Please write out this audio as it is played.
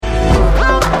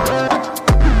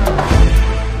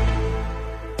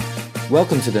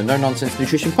Welcome to the No Nonsense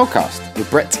Nutrition Podcast with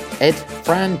Brett, Ed,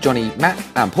 Fran, Johnny, Matt,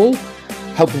 and Paul,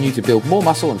 helping you to build more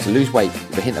muscle and to lose weight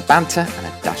with a hint of banter and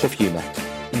a dash of humour.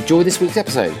 Enjoy this week's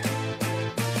episode.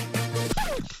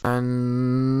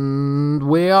 And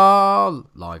we are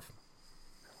live.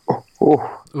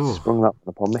 Sprung that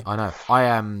upon me. I know.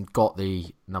 I got the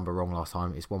number wrong last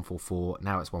time. It's 144.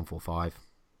 Now it's 145.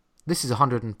 This is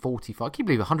 145. I can't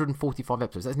believe 145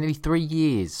 episodes. That's nearly 3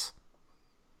 years.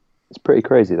 It's pretty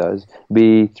crazy, that is. It'll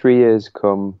be 3 years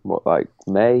come,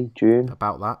 May, June?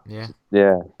 About that, yeah.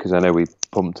 Yeah, because I know we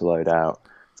pumped a load out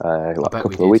a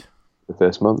couple of weeks the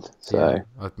first month. So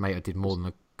yeah. Mate, I did more than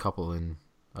a couple in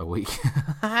a week.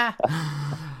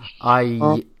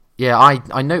 I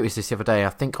noticed this the other day. I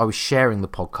think I was sharing the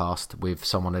podcast with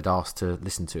someone who'd asked to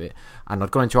listen to it, and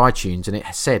I'd gone into iTunes and it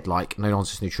said No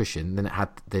Nonsense Nutrition. Then it had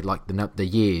the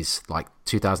years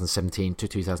 2017 to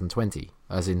 2020,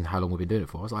 as in how long we've been doing it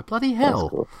for. I was like, bloody hell!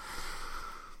 Cool.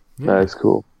 Yeah. No, it's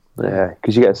cool. Yeah,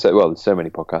 because you get there's so many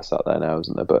podcasts out there now,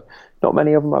 isn't there? But not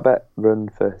many of them, I bet, run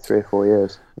for 3 or 4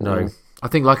 years. No, I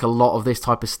think a lot of this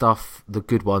type of stuff, the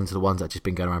good ones are the ones that have just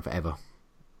been going around forever.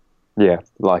 Yeah,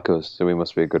 like us, so we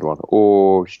must be a good one.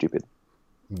 Or stupid.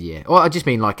 Yeah, well, I just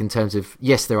mean in terms of,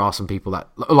 yes, there are some people that,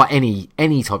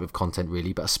 any type of content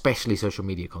really, but especially social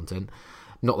media content.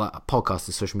 Not that a podcast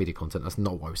is social media content, that's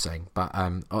not what I was saying. But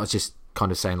I was just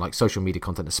kind of saying social media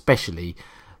content especially,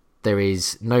 there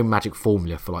is no magic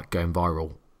formula for going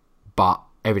viral. But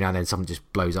every now and then something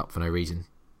just blows up for no reason.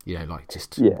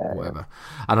 Whatever.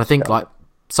 And I think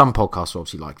some podcasts are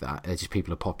obviously like that. They're just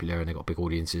people are popular and they've got big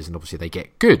audiences and obviously they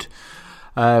get good.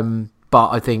 But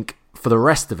I think for the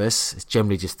rest of us, it's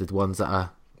generally just the ones that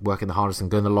are working the hardest and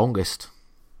going the longest.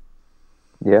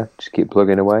 Yeah, just keep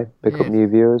plugging away, pick up new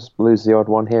viewers, lose the odd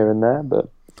one here and there. But,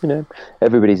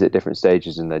 everybody's at different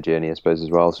stages in their journey, I suppose, as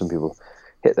well. Some people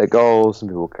hit their goals. Some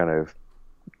people kind of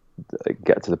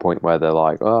get to the point where they're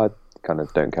like, oh, I kind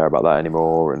of don't care about that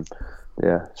anymore. And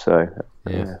yeah.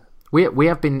 We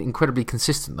have been incredibly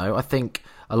consistent, though. I think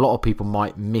a lot of people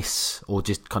might miss or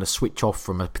just kind of switch off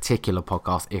from a particular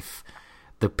podcast if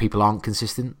the people aren't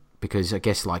consistent. Because I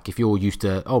guess, if you're used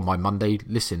to, my Monday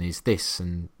listen is this,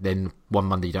 and then one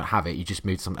Monday you don't have it, you just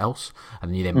move to something else,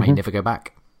 and you then may never go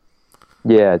back.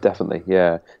 Yeah, definitely.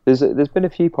 Yeah, there's been a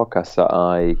few podcasts that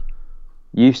I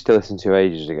used to listen to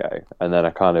ages ago, and then I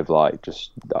kind of I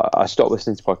stopped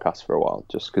listening to podcasts for a while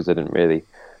just because I didn't really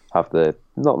have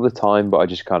not the time, but I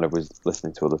just kind of was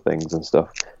listening to other things and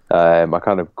stuff. I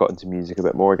kind of got into music a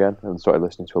bit more again and started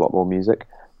listening to a lot more music.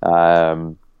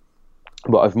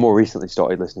 But I've more recently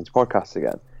started listening to podcasts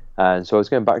again. And so I was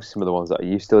going back to some of the ones that I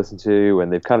used to listen to,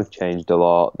 and they've kind of changed a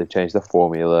lot. They've changed the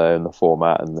formula and the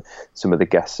format, and some of the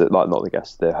guests, not the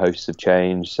guests, the hosts have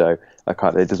changed. So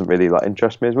it doesn't really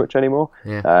interest me as much anymore.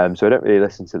 Yeah. So I don't really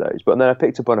listen to those. But then I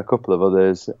picked up on a couple of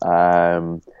others.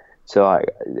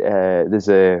 There's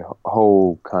a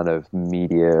whole kind of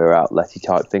media outlet-y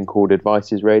type thing called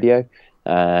Advices Radio.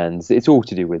 And it's all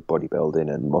to do with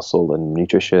bodybuilding and muscle and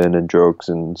nutrition and drugs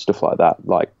and stuff like that,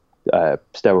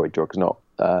 steroid drugs, not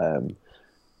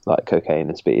like cocaine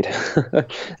and speed.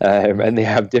 And they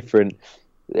have different.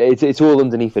 It's all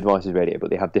underneath Advices Radio, but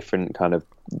they have different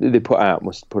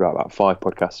must put out about 5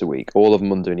 podcasts a week, all of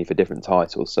them underneath a different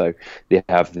title. So they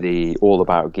have the All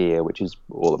About Gear, which is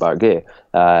all about gear,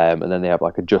 and then they have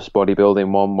a Just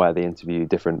Bodybuilding one where they interview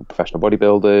different professional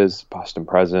bodybuilders, past and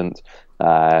present,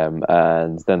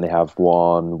 and then they have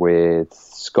one with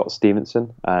Scott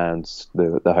Stevenson and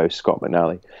the host Scott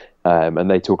McNally, and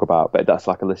they talk about, but that's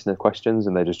a listener questions,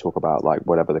 and they just talk about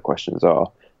whatever the questions are.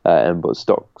 But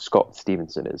Scott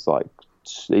Stevenson is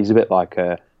he's a bit like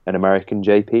an American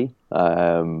JP,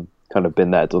 kind of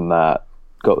been there, done that,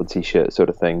 got the t-shirt sort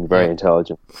of thing, very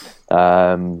intelligent.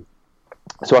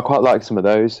 So I quite like some of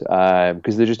those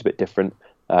because they're just a bit different,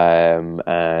 and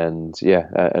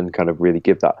kind of really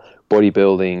give that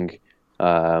bodybuilding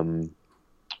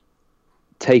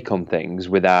take on things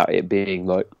without it being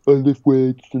I lift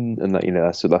weights and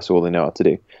that, that's all they know how to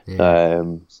do.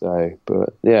 And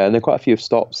there are quite a few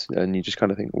stops, and you just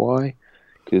kind of think, why?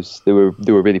 Because they were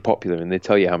really popular, and they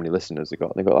tell you how many listeners they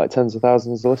got. They've got tens of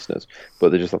thousands of listeners, but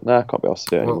they're just nah, can't be asked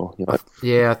to do it anymore.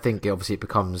 I think it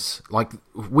becomes like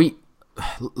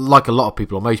a lot of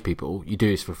people, or most people, you do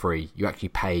this for free. You actually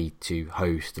pay to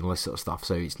host and all this sort of stuff.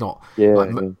 So it's not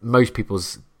most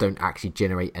people's don't actually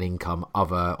generate an income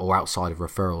other or outside of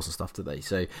referrals and stuff today.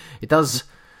 So it does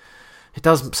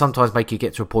sometimes make you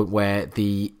get to a point where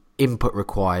the input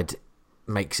required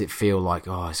makes it feel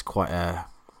it's quite an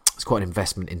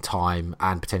investment in time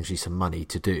and potentially some money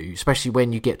to do, especially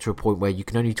when you get to a point where you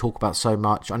can only talk about so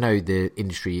much. I know the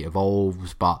industry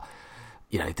evolves, but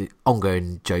the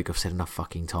ongoing joke I've said enough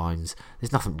fucking times.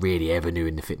 There's nothing really ever new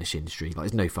in the fitness industry. Like,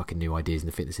 there's no fucking new ideas in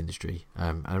the fitness industry.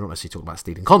 And I'm not necessarily talking about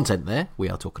stealing content there. We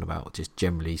are talking about just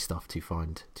generally stuff to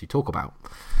talk about.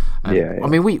 I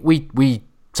mean, we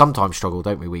sometimes struggle,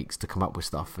 don't we, Weeks, to come up with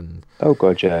stuff. And oh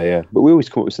god, yeah. But we always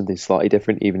come up with something slightly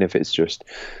different, even if it's just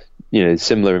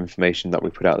similar information that we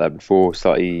put out there before,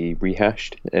 slightly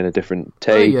rehashed in a different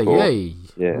take.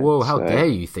 Yeah. Whoa, how dare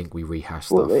you think we rehash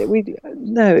stuff?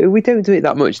 No, we don't do it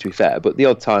that much, to be fair. But the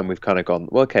odd time we've kind of gone,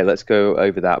 well, okay, let's go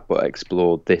over that, but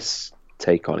explore this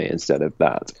take on it instead of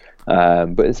that.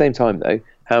 But at the same time, though,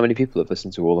 how many people have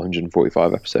listened to all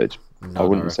 145 episodes? I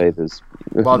wouldn't say there's.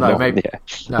 Well, no, maybe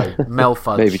no. Mel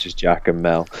Fudge. Maybe just Jack and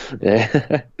Mel.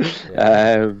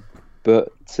 Yeah.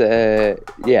 But some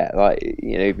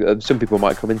people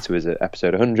might come into us at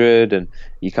episode 100, and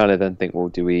you kind of then think, well,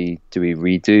 do we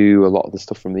redo a lot of the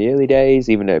stuff from the early days,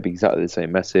 even though it'd be exactly the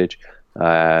same message?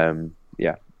 I don't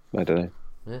know.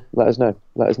 Yeah. Let us know.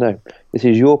 This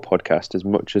is your podcast as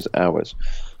much as ours.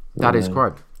 That is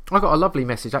correct. I got a lovely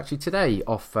message actually today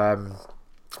off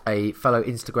a fellow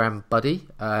Instagram buddy.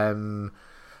 Her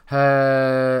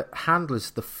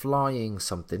handler's the flying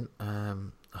something.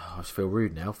 I just feel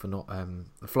rude now for not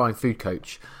the flying food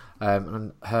coach.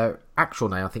 And her actual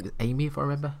name, I think, is Amy, if I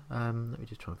remember. Let me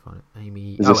just try and find it.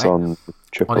 Amy. Is this on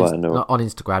Triple N? Not on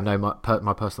Instagram, no,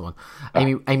 my personal one.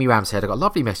 Amy Ramshead. I got a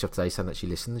lovely message today saying that she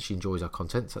listens, she enjoys our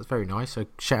content, so that's very nice. So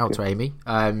shout out to Amy.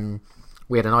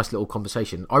 We had a nice little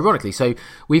conversation. Ironically, so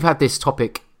we've had this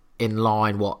topic in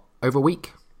line, over a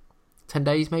week? 10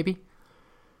 days, maybe?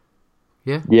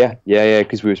 Yeah,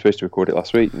 because we were supposed to record it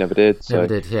last week, never did.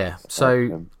 Yeah.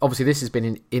 So obviously, this has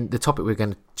been in the topic we're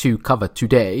going to cover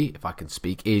today, if I can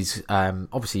speak, is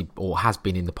obviously, or has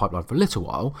been in the pipeline for a little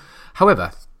while.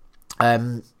 However,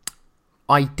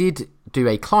 I did do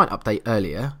a client update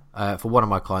earlier for one of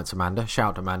my clients, Amanda. Shout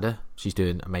out to Amanda, she's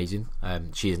doing amazing.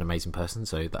 She is an amazing person,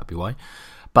 so that'd be why.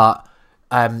 But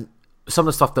some of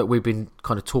the stuff that we've been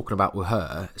kind of talking about with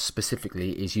her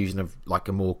specifically is using a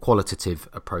more qualitative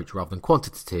approach rather than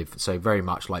quantitative. So very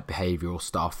much like behavioural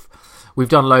stuff. We've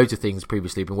done loads of things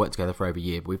previously. We've been working together for over a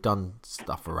year. But we've done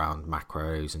stuff around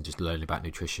macros and just learning about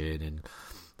nutrition and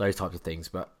those types of things.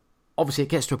 But obviously it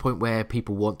gets to a point where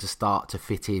people want to start to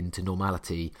fit into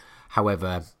normality.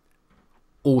 However,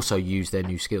 also use their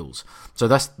new skills. So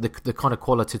that's the kind of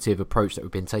qualitative approach that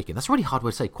we've been taking. That's a really hard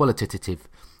word to say, qualitative.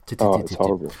 It's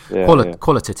horrible.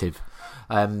 Qualitative.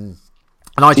 And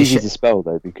it's easy to spell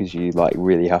though, because you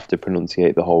really have to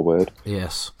pronunciate the whole word.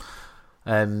 Yes.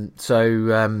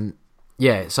 So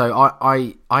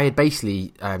I had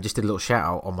basically just did a little shout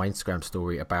out on my Instagram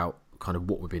story about kind of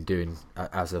what we've been doing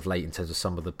as of late in terms of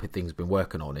some of the things we've been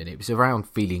working on, and it was around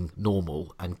feeling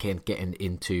normal and getting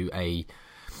into a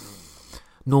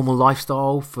normal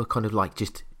lifestyle for kind of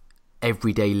just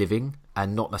everyday living,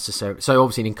 and not necessarily so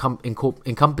obviously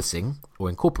encompassing or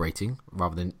incorporating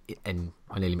rather than, and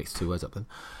I nearly mixed two words up then,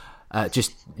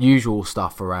 just usual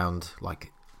stuff around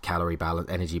calorie balance,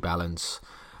 energy balance,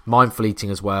 mindful eating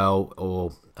as well,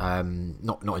 or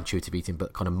not intuitive eating,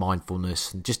 but kind of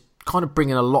mindfulness, and just kind of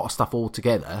bringing a lot of stuff all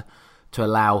together to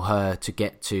allow her to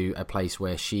get to a place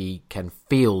where she can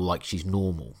feel like she's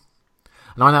normal.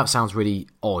 And I know it sounds really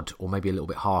odd or maybe a little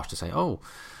bit harsh to say, how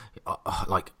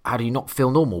do you not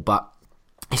feel normal? But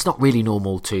it's not really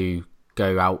normal to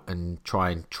go out and try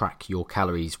and track your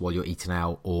calories while you're eating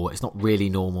out, or it's not really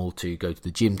normal to go to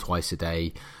the gym twice a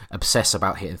day, obsess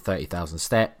about hitting 30,000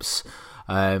 steps,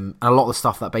 and a lot of the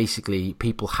stuff that basically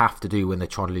people have to do when they're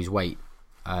trying to lose weight.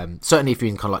 Certainly if you're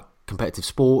in kind of competitive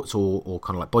sports or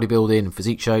kind of bodybuilding and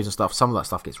physique shows and stuff, some of that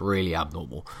stuff gets really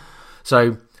abnormal.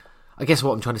 So I guess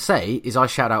what I'm trying to say is I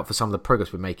shout out for some of the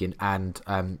progress we're making, and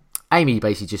Amy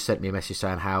basically just sent me a message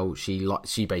saying how she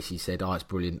basically said, it's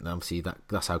brilliant, and obviously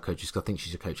that's how coaches, because I think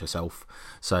she's a coach herself,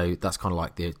 so that's kind of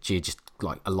she just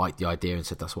liked the idea and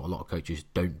said that's what a lot of coaches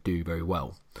don't do very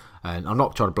well. And I'm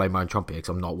not trying to blame my own trumpet, because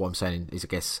I'm not. What I'm saying is, I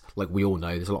guess, we all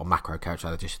know, there's a lot of macro coaches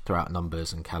that just throw out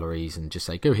numbers and calories and just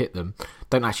say, go hit them.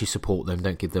 Don't actually support them,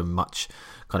 don't give them much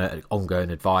kind of ongoing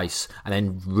advice, and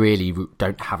then really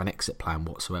don't have an exit plan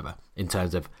whatsoever in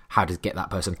terms of how to get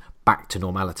that person back to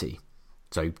normality.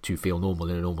 So to feel normal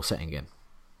in a normal setting again.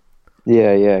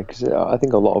 Yeah, because I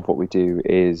think a lot of what we do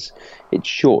it's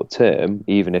short term,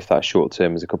 even if that short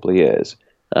term is a couple of years.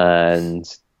 And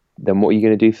then what are you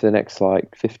going to do for the next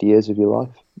 50 years of your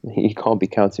life? You can't be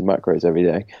counting macros every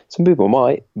day. Some people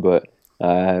might, but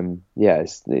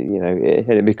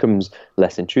it becomes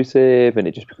less intrusive, and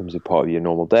it just becomes a part of your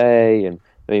normal day. And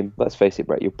I mean, let's face it,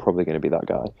 Brett, you're probably going to be that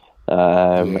guy.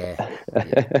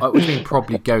 Which means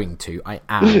probably going to. I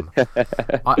am.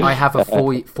 I have a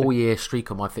 4-year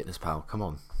streak on MyFitnessPal. Come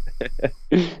on.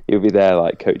 You'll be there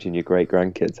like coaching your great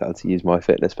grandkids how to use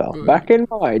MyFitnessPal. Back in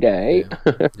my day.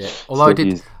 Yeah. Although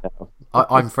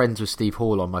I'm friends with Steve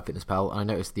Hall on MyFitnessPal, and I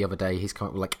noticed the other day he's come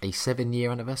up with like a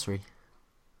 7-year anniversary.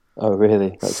 Oh,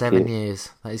 really? That's 7 cute. years.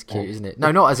 That is cute, isn't it?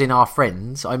 No, not as in our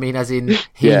friends. I mean, as in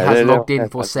he has logged in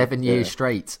for 7 years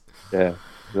straight. Yeah.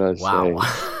 Wow.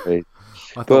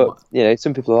 But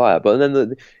some people are like that. But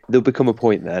then there'll become a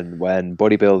point then when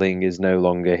bodybuilding is no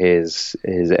longer his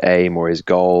aim or his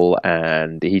goal,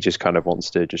 and he just kind of wants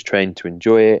to just train to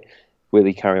enjoy it. Will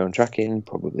he carry on tracking?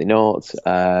 Probably not.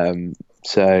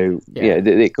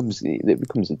 It becomes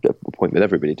a point with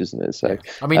everybody, doesn't it? So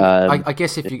I mean, I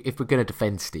guess if we're going to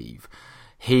defend Steve,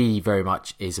 he very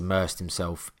much is immersed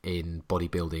himself in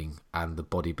bodybuilding and the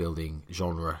bodybuilding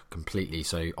genre completely.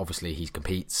 So obviously he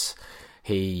competes,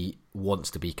 he wants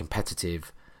to be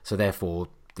competitive, so therefore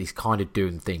he's kind of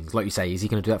doing things like you say. Is he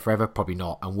going to do that forever? Probably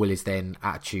not. And will his then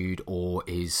attitude or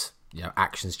his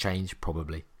actions change?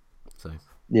 Probably. So.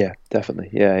 Yeah, definitely.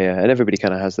 Yeah. And everybody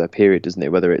kind of has their period, doesn't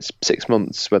it? Whether it's 6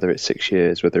 months, whether it's 6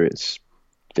 years, whether it's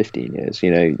 15 years,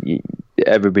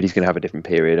 everybody's going to have a different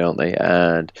period, aren't they?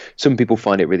 And some people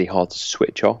find it really hard to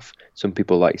switch off. Some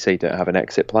people, like you say, don't have an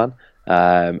exit plan.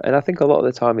 And I think a lot of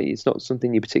the time it's not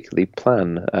something you particularly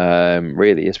plan,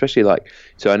 really, especially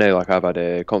so I know I've had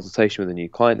a consultation with a new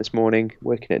client this morning,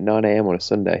 working at 9 a.m. on a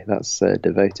Sunday. That's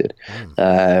devoted.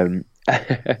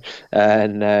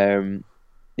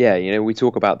 We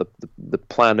talk about the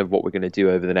plan of what we're going to do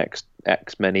over the next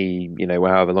X many,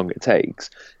 however long it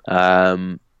takes.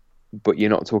 But you're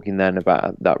not talking then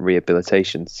about that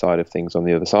rehabilitation side of things on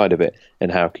the other side of it,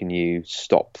 and how can you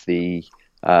stop the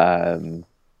rebounds?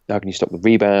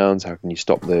 How can you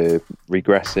stop the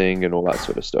regressing and all that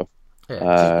sort of stuff?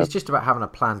 Yeah, it's just about having a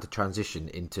plan to transition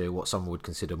into what someone would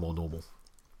consider more normal.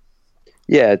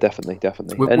 Yeah, definitely,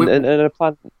 and a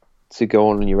plan to go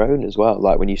on your own as well,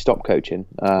 like when you stop coaching.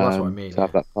 That's what I mean. To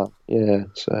have that plan. Yeah,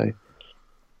 so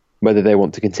whether they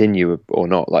want to continue or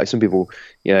not. Like some people,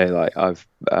 I've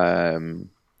one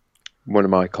of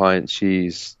my clients,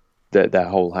 their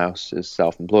whole house is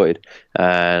self-employed,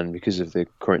 and because of the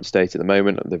current state at the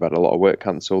moment, they've had a lot of work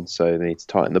cancelled, so they need to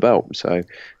tighten the belt. So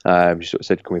she sort of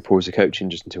said, can we pause the coaching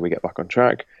just until we get back on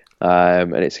track?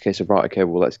 And it's a case of, right, okay,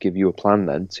 well, let's give you a plan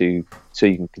then so you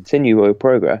can continue your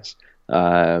progress,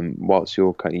 whilst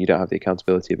you don't have the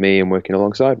accountability of me and working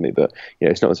alongside me. But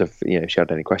it's not as if she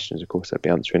had any questions. Of course, I'd be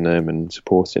answering them and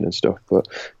supporting and stuff. But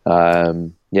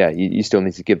you still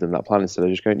need to give them that plan instead of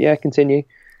just going, continue,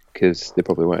 because they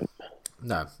probably won't.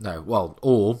 No. Well,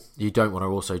 or you don't want to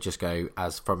also just go,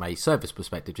 as from a service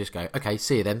perspective, just go, okay,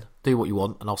 see you then, do what you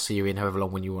want, and I'll see you in however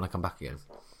long when you want to come back again.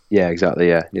 Yeah, exactly.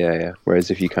 Yeah.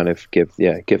 Whereas if you kind of give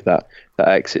that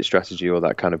exit strategy or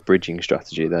that kind of bridging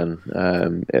strategy, then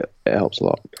it helps a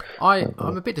lot. I'm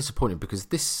a bit disappointed because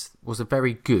this was a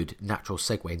very good natural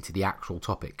segue into the actual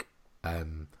topic.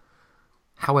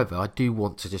 However, I do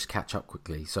want to just catch up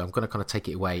quickly, so I'm going to kind of take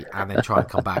it away and then try and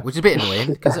come back, which is a bit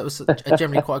annoying because it was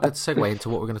generally quite a good segue into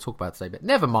what we're going to talk about today. But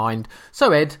never mind.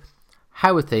 So Ed,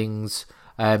 how are things?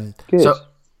 Good. So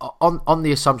on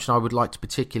the assumption, I would like to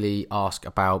particularly ask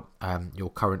about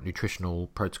your current nutritional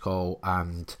protocol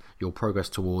and your progress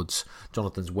towards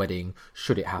Jonathan's wedding,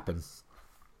 should it happen.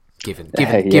 Given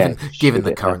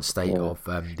the current state of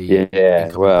the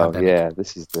pandemic.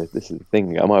 This is the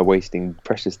thing. Am I wasting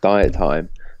precious diet time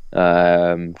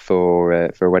for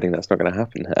a wedding that's not going to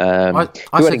happen? The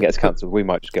wedding gets cancelled, we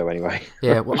might just go anyway.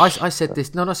 Yeah, well, I said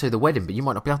this. Not necessarily the wedding, but you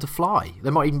might not be able to fly.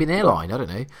 There might even be an airline. I don't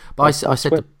know. But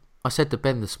I said to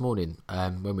Ben this morning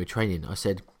when we were training. I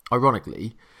said,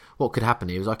 ironically, what could happen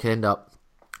here is I could end up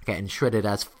getting shredded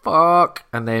as fuck,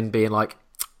 and then being like,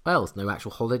 well, there's no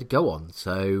actual holiday to go on.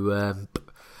 So,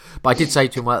 but I did say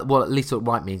to him, well, at least what it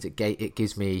might means it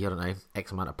gives me, I don't know,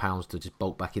 X amount of pounds to just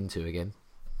bulk back into again.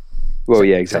 Well,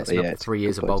 yeah, exactly. Yeah, 3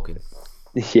 years of bulking.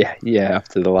 Yeah,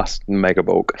 after the last mega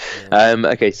bulk. Yeah.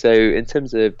 Okay, so in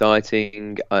terms of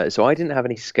dieting, so I didn't have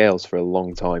any scales for a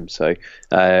long time. So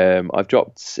I've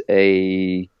dropped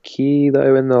a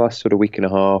kilo in the last sort of week and a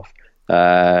half.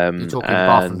 You're talking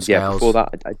bathroom scales. Yeah, before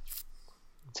that,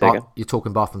 you're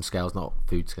talking bathroom scales, not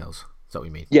food scales. Is that what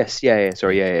you mean? Yes, yeah.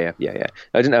 Sorry, yeah.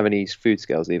 I didn't have any food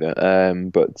scales either,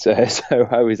 but so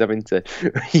I was having to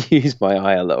use my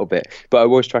eye a little bit. But I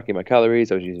was tracking my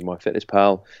calories. I was using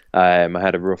MyFitnessPal. I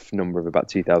had a rough number of about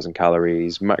 2,000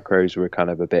 calories. Macros were kind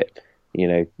of a bit,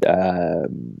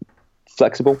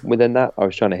 flexible within that. I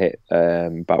was trying to hit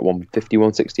about 150,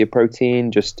 160 of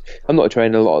protein. Just I'm not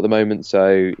training a lot at the moment,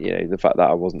 so the fact that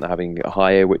I wasn't having a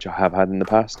higher, which I have had in the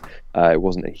past, it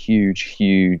wasn't a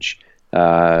huge.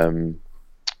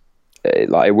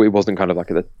 It wasn't kind of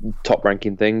like a top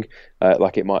ranking thing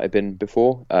like it might have been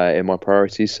before in my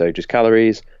priorities. So just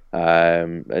calories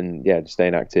and just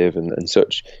staying active and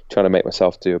such. Trying to make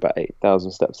myself do about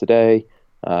 8,000 steps a day.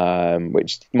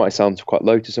 Which might sound quite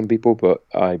low to some people, but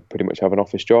I pretty much have an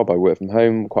office job. I work from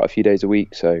home quite a few days a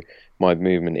week, so my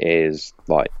movement is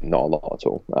like not a lot at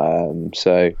all.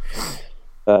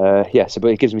 But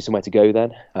it gives me somewhere to go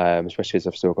then, especially as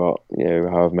I've still got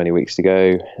however many weeks to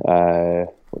go.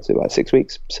 What's it, like 6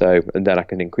 weeks? So, and then I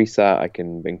can increase that. I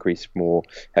can increase more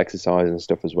exercise and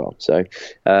stuff as well. So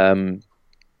in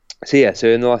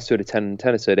the last sort of 10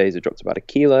 or so days, I dropped about 1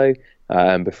 kilo.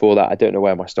 Before that, I don't know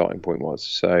where my starting point was,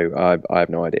 so I have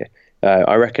no idea.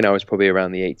 I reckon I was probably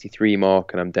around the 83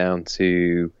 mark, and I'm down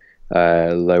to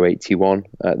low 81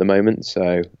 at the moment.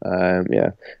 So I've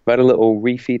had a little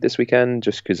refeed this weekend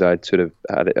just because I'd sort of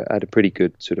had a pretty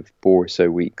good sort of 4 or so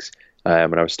weeks,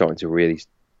 and I was starting to really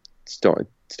starting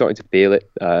to feel it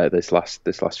this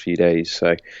last few days.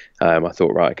 So I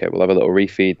thought, right, okay, we'll have a little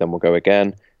refeed, then we'll go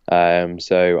again.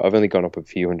 So I've only gone up a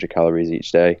few hundred calories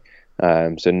each day.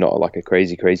 So not like a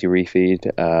crazy refeed.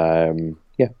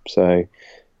 So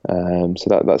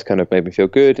that's kind of made me feel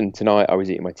good. And tonight I was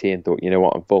eating my tea and thought, you know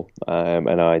what, I'm full.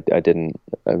 And I didn't.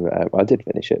 I did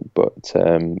finish it, but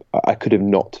I could have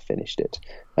not finished it.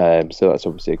 So that's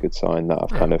obviously a good sign that I've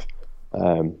kind of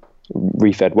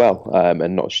refed well,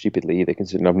 and not stupidly either,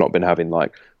 considering I've not been having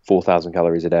like 4,000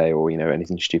 calories a day or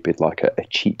anything stupid like a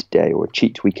cheat day or a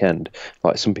cheat weekend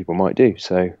like some people might do.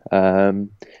 So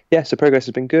so progress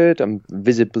has been good. I'm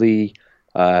visibly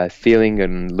feeling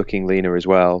and looking leaner as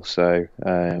well. So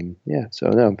so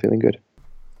now I'm feeling good.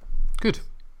 Good.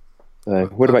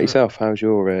 What about yourself? How's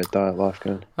your diet life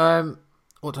going?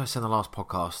 What did I say in the last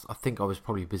podcast? I think I was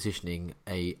probably positioning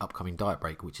a upcoming diet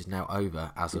break, which is now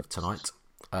over as of tonight.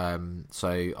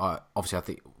 So I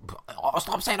think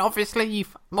stop saying obviously, you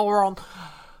moron.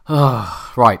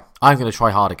 Right, I'm going to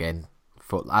try hard again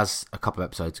as a couple of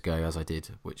episodes ago, as I did,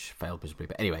 which failed miserably.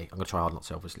 But anyway, I'm going to try hard not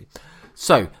to, obviously.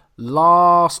 So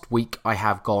last week I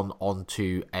have gone on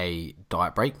to a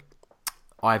diet break.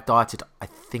 I've dieted, I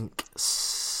think,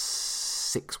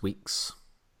 6 weeks.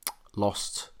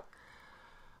 Lost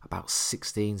about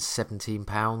 17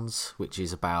 pounds, which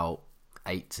is about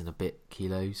 8 and a bit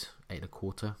kilos, 8 and a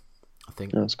quarter, I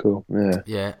think. That's cool.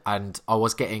 Yeah, and I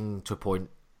was getting to a point,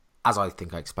 as I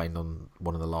think I explained on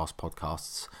one of the last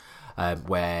podcasts,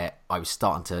 where I was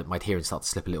my adherence started to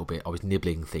slip a little bit. I was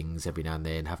nibbling things every now and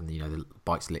then, having the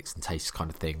bites, licks, and tastes kind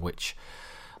of thing, which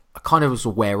I kind of was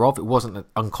aware of. It wasn't an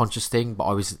unconscious thing, but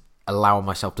I was allowing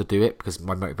myself to do it because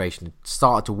my motivation had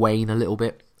started to wane a little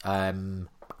bit.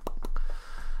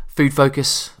 Food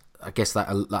focus, I guess that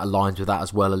aligns with that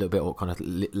as well a little bit, or kind of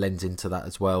lends into that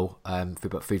as well.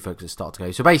 But food focus has started to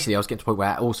go. So basically, I was getting to the point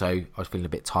where also I was feeling a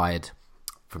bit tired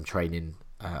from training,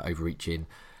 overreaching.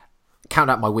 Count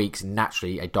out my weeks, and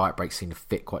naturally a diet break seemed to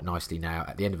fit quite nicely now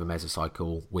at the end of a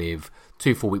mesocycle with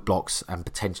 2 4-week blocks and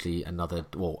potentially another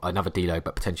deload,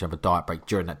 but potentially have a diet break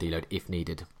during that deload if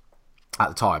needed. At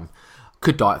the time,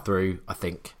 could diet through, I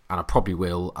think, and I probably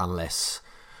will unless...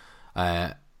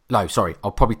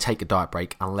 I'll probably take a diet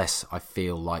break unless I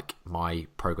feel like my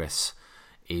progress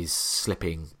is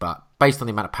slipping. But based on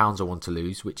the amount of pounds I want to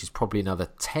lose, which is probably another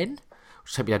 10,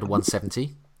 which take me down to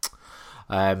 170,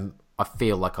 I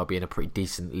feel like I'll be in a pretty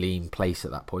decent lean place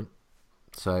at that point.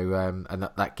 So, and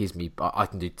that gives me, I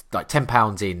can do like 10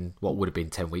 pounds in what would have been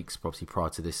 10 weeks, obviously prior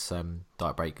to this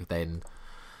diet break. Then,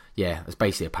 yeah, it's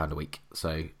basically £1 a week.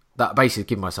 So that basically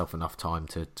gives myself enough time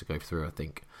to go through, I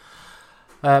think.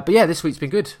 But yeah, this week's been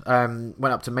good. Went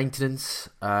up to maintenance,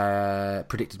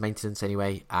 predicted maintenance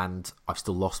anyway, and I've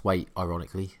still lost weight,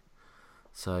 ironically.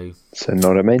 So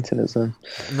not at maintenance then?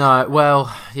 No,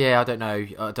 well, yeah, I don't know.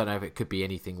 I don't know if it could be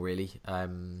anything really.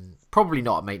 Probably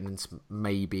not at maintenance,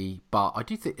 maybe, but I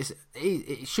do think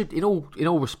it should, in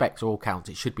all respects or all counts,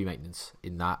 it should be maintenance.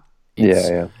 In that,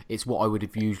 it's what I would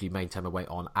have usually maintained my weight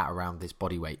on at around this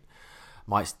body weight.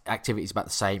 My activity is about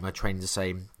the same. My training's the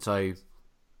same, so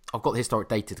I've got the historic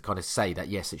data to kind of say that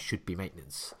yes, it should be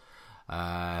maintenance.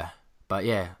 But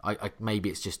yeah, I maybe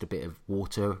it's just a bit of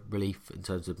water relief in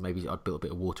terms of maybe I built a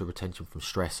bit of water retention from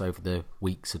stress over the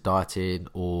weeks of dieting,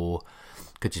 or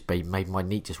could just be maybe my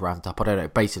NEAT just ramped up. I don't know,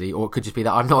 basically, or it could just be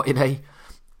that I'm not in a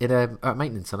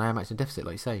maintenance and I am actually in deficit,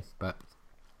 like you say. But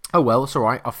oh well, it's all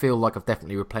right. I feel like I've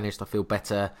definitely replenished. I feel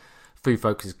better. Food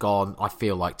Focus is gone. I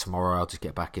feel like tomorrow I'll just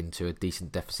get back into a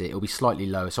decent deficit. It'll be slightly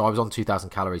lower. So I was on 2,000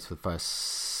 calories for the first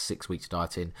 6 weeks of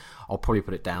dieting. I'll probably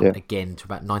put it down again to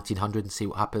about 1,900 and see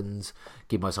what happens.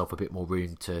 Give myself a bit more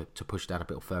room to push down a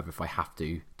bit further if I have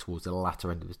to towards the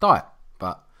latter end of this diet.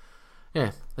 But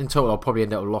yeah, in total I'll probably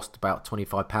end up lost about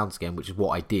 25 pounds again, which is what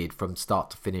I did from start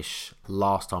to finish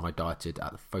last time I dieted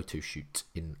at the photo shoot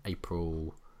in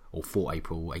April, or for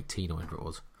April 18 or whatever it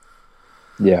was.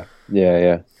 Yeah.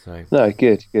 So No,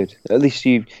 good. At least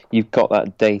you've got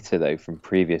that data though from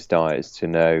previous diets to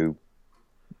know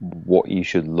what you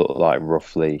should look like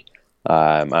roughly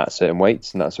at certain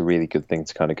weights, and that's a really good thing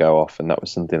to kind of go off. And that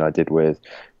was something I did with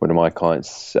one of my clients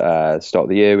start of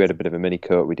the year. We had a bit of a mini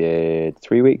cut. We did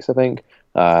 3 weeks, I think,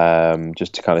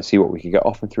 just to kind of see what we could get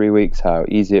off in 3 weeks, how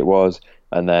easy it was,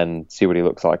 and then see what he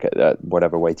looks like at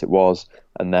whatever weight it was.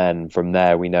 And then from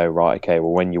there, we know, right, okay,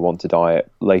 well, when you want to diet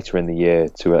later in the year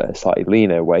to a slightly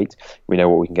leaner weight, we know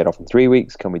what we can get off in 3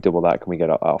 weeks. Can we double that? Can we get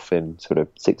off in sort of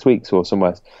 6 weeks or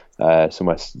somewhere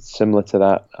similar to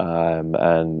that?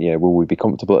 And, will we be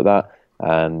comfortable at that?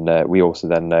 And we also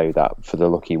then know that for the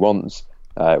look he wants,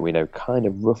 we know kind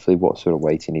of roughly what sort of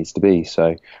weight he needs to be.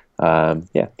 So, so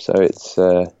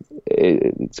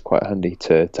it's quite handy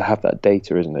to have that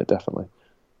data, isn't it? Definitely.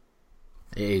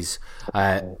 It is.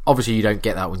 Obviously, you don't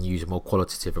get that when you use a more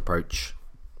qualitative approach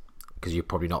because you're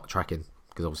probably not tracking,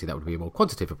 because obviously that would be a more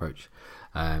quantitative approach.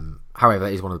 However,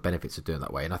 that is one of the benefits of doing it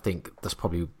that way, and I think that's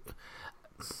probably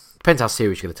depends how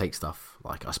serious you're going to take stuff.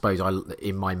 Like, I suppose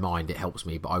in my mind it helps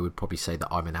me, but I would probably say that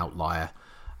I'm an outlier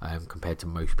compared to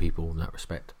most people in that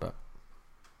respect. But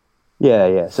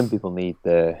yeah, some people need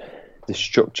the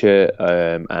structure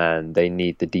and they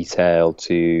need the detail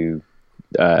to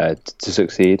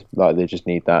succeed. Like, they just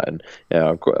need that. And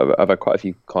I've had quite a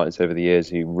few clients over the years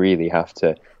who really have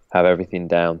to have everything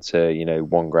down to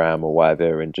 1 gram or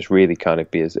whatever, and just really kind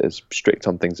of be as strict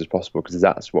on things as possible, because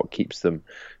that's what keeps them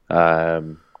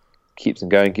going,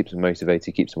 keeps them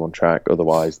motivated, keeps them on track.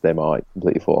 Otherwise they might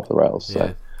completely fall off the rails.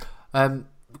 So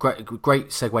great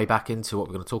segue back into what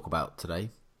we're going to talk about today,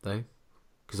 though,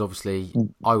 because obviously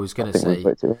I was going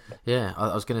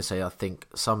to say I think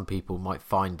some people might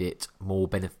find it more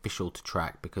beneficial to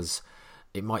track because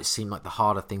it might seem like the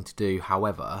harder thing to do.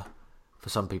 However, for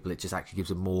some people it just actually gives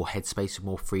them more headspace and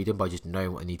more freedom by just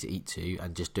knowing what they need to eat to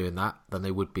and just doing that, than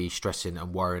they would be stressing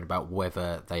and worrying about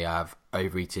whether they have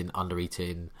overeating,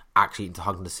 undereating, actually eating to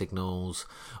hunger signals.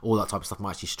 All that type of stuff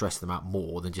might actually stress them out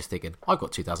more than just thinking, I've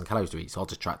got 2,000 calories to eat, so I'll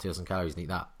just track 2,000 calories and eat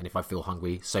that, and if I feel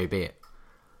hungry, so be it.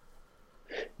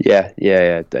 Yeah.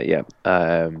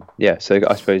 So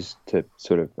I suppose to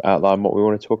sort of outline what we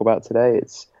want to talk about today,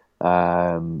 it's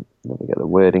let me get the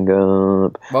wording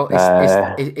up. Well,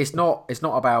 it's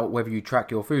not about whether you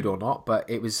track your food or not, but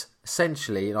it was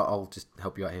essentially, and I'll just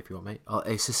help you out here if you want, mate.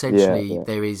 It's essentially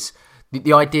there is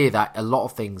the idea that a lot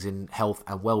of things in health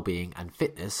and well-being and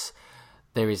fitness,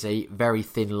 there is a very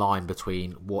thin line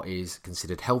between what is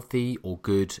considered healthy or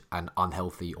good and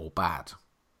unhealthy or bad.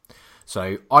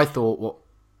 So I thought, what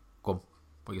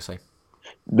you say?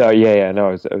 No, no.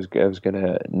 I was going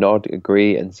to nod,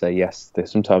 agree, and say yes. There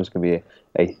sometimes can be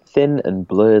a thin and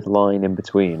blurred line in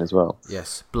between as well.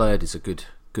 Yes, blurred is a good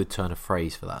turn of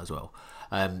phrase for that as well.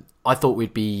 I thought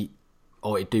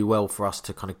it'd do well for us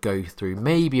to kind of go through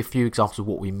maybe a few examples of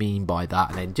what we mean by that,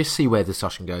 and then just see where the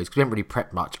discussion goes, because we haven't really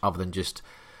prepped much other than just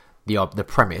the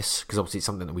premise, because obviously it's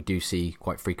something that we do see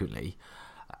quite frequently,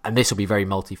 and this will be very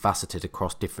multifaceted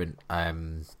across different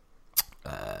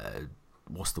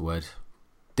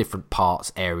different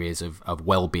parts, areas of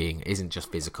well-being. It isn't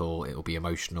just physical, it'll be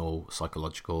emotional,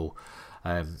 psychological,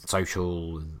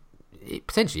 social, and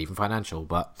potentially even financial.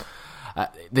 But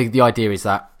the idea is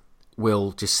that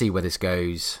we'll just see where this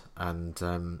goes, and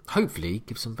hopefully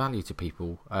give some value to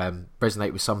people,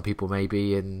 resonate with some people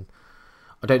maybe, and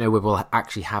I don't know whether we'll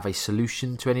actually have a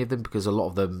solution to any of them, because a lot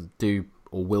of them do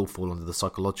or will fall under the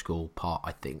psychological part,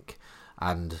 I think,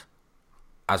 and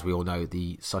as we all know,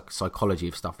 the psychology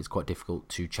of stuff is quite difficult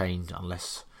to change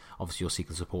unless obviously you're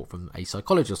seeking support from a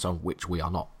psychologist, on which we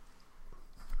are not.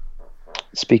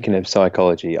 Speaking of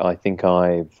psychology, I think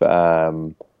I've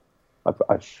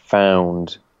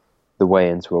found the way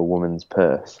into a woman's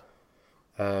purse.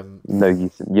 No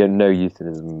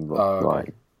euphemism,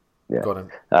 right? Yeah. Got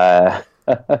him.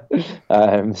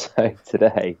 So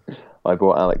today I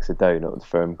bought Alex a donut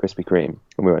from Krispy Kreme,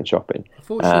 and we went shopping. I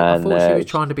thought she was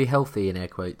trying to be healthy, in air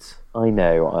quotes. I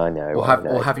know.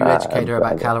 Or have you educated her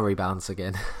about calorie balance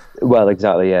again? Well,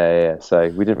 exactly, yeah. So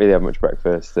we didn't really have much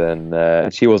breakfast,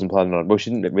 and she wasn't planning on. Well,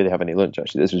 she didn't really have any lunch,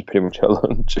 actually. This was pretty much her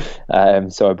lunch.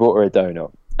 So I bought her a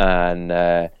donut,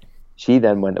 and She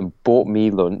then went and bought me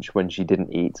lunch when she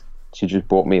didn't eat. She just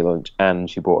bought me lunch, and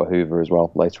she bought a Hoover as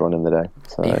well later on in the day.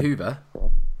 So, a Hoover?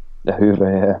 A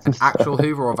Hoover, yeah. Actual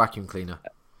Hoover or vacuum cleaner?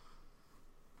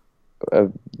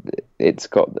 It's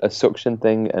got a suction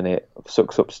thing, and it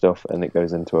sucks up stuff, and it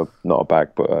goes into not a bag,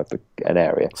 but an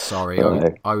area. Sorry,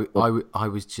 I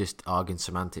was just arguing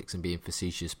semantics and being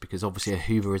facetious, because obviously a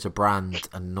Hoover is a brand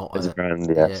and not a brand.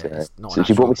 Yes, yeah. So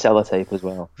she bought me sellotape as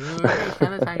well.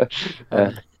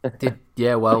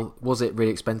 Well, was it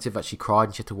really expensive that she cried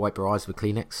and she had to wipe her eyes with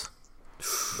Kleenex?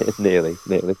 Nearly.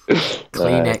 Kleenex.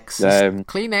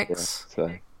 Kleenex.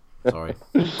 Yeah, Sorry.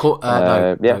 So,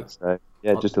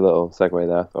 yeah, just a little segue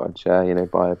there. I thought I'd share.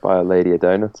 Buy a lady a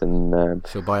donut, and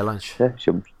she'll buy a lunch. Yeah,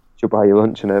 she'll buy you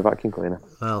lunch and a vacuum cleaner.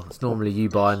 Well, it's normally you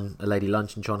buying a lady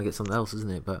lunch and trying to get something else, isn't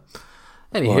it? But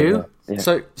anywho,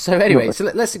 so anyway,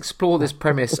 so let's explore this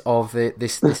premise of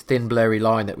this thin blurry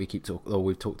line that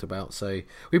we've talked about. So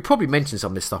we probably mentioned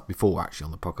some of this stuff before, actually,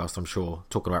 on the podcast, I'm sure,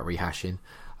 talking about rehashing,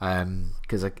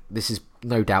 because this is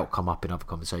no doubt come up in other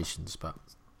conversations, but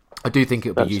I do think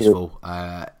it would be useful.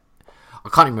 I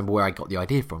can't remember where I got the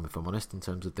idea from, if I'm honest, in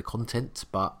terms of the content,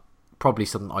 but probably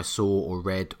something I saw or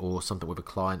read, or something with a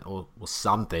client, or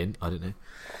something. I don't know.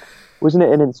 Wasn't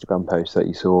it an Instagram post that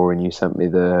you saw and you sent me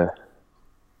the...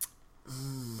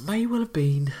 May well have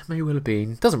been.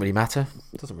 Doesn't really matter.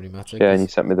 Yeah, and you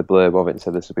sent me the blurb of it and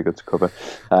said this would be good to cover.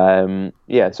 So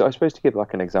I suppose to give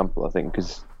like an example, I think,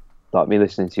 because like me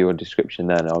listening to your description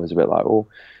then, I was a bit like,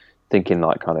 thinking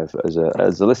like kind of as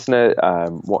a listener,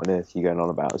 what on earth are you going on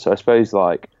about? So I suppose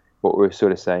like what we're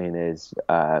sort of saying is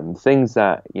things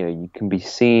that you can be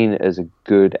seen as a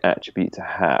good attribute to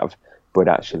have, but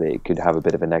actually it could have a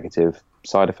bit of a negative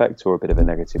side effect or a bit of a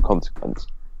negative consequence.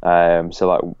 So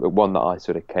like one that I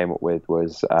sort of came up with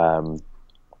was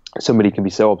somebody can be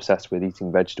so obsessed with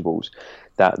eating vegetables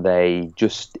that they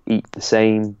just eat the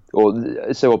same,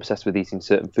 or so obsessed with eating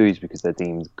certain foods because they're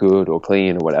deemed good or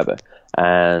clean or whatever,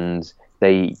 and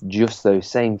they eat just those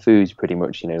same foods pretty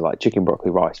much, like chicken,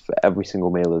 broccoli, rice for every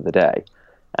single meal of the day.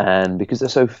 And because they're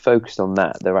so focused on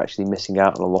that, they're actually missing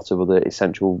out on a lot of other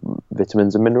essential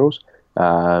vitamins and minerals.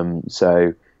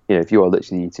 So if you are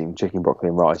literally eating chicken, broccoli,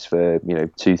 and rice for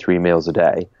 2-3 meals a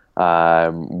day,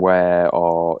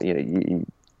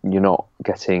 you're not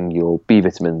getting your B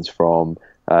vitamins from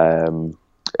red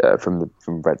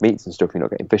meats and stuff. You're not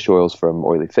getting fish oils from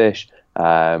oily fish,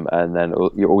 and then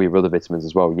all your other vitamins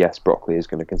as well. Yes, broccoli is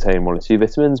going to contain 1 or 2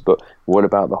 vitamins, but what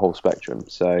about the whole spectrum?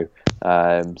 So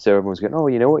everyone's going, oh,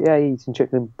 you know what? Yeah, eating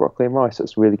chicken, broccoli, and rice,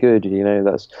 that's really good.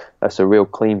 That's a real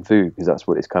clean food, because that's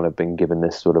what it's kind of been given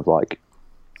this sort of like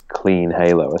clean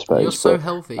halo, I suppose. You're so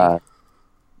healthy.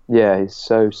 Yeah, it's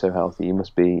so healthy. You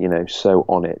must be, so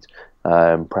on it.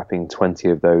 Prepping 20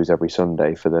 of those every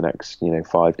Sunday for the next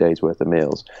 5 days worth of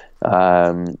meals,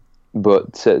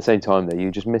 but at the same time though, you're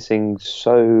just missing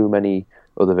so many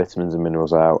other vitamins and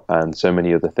minerals out, and so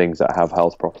many other things that have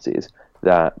health properties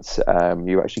that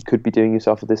you actually could be doing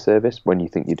yourself a disservice when you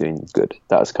think you're doing good.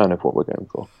 That's kind of what we're going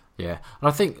for. Yeah, and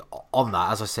I think on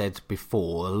that, as I said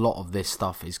before, a lot of this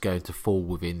stuff is going to fall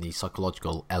within the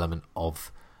psychological element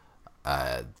of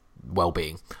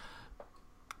well-being.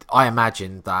 I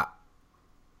imagine that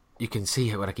you can see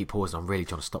it when I keep pausing. I'm really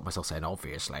trying to stop myself saying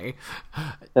obviously.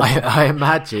 I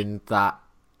imagine that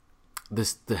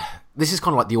this is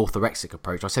kind of like the orthorexic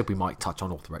approach. I said we might touch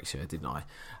on orthorexia, didn't I?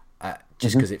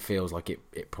 Just because it feels like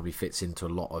it probably fits into a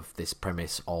lot of this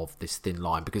premise of this thin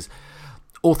line. Because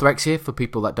orthorexia, for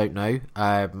people that don't know,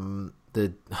 I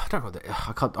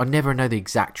never know the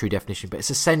exact true definition, but it's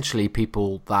essentially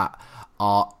people that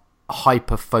are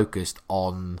hyper focused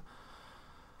on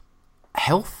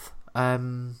health,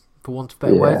 for want of a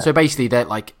better word. So basically, they're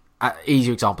like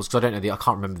easier examples, because I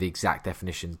can't remember the exact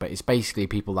definition, but it's basically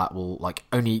people that will like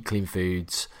only eat clean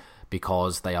foods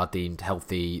because they are deemed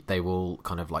healthy. They will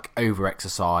kind of like over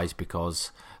exercise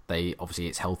because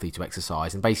it's healthy to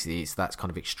exercise, and basically that's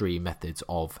kind of extreme methods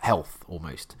of health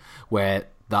almost, where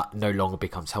that no longer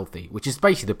becomes healthy, which is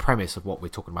basically the premise of what we're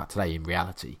talking about today in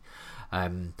reality.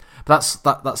 But that's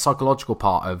that psychological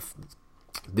part of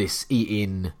this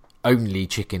eating only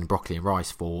chicken, broccoli and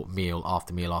rice for meal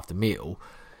after meal after meal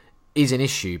is an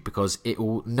issue, because it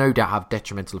will no doubt have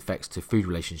detrimental effects to food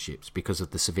relationships because of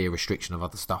the severe restriction of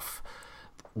other stuff.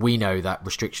 We know that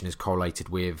restriction is correlated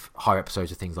with higher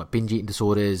episodes of things like binge eating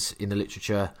disorders in the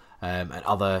literature, and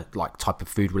other like type of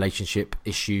food relationship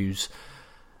issues.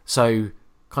 So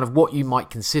kind of what you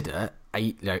might consider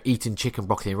eating chicken,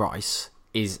 broccoli and rice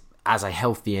is as a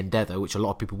healthy endeavour, which a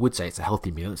lot of people would say it's a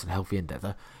healthy meal, it's a healthy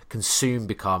endeavour, can soon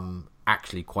become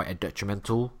actually quite a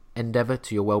detrimental endeavour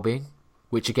to your well-being.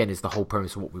 which again is the whole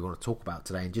premise of what we want to talk about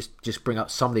today, and just bring up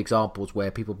some of the examples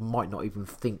where people might not even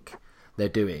think they're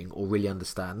doing or really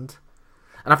understand.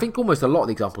 And I think almost a lot of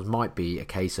the examples might be a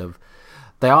case of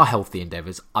they are healthy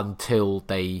endeavours until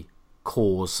they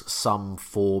cause some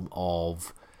form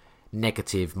of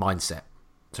negative mindset,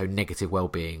 so negative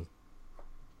well-being.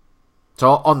 So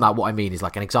on that, what I mean is,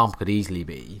 like, an example could easily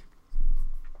be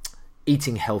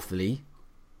eating healthily,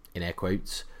 in air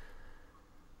quotes,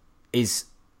 is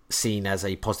seen as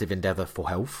a positive endeavour for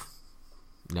health.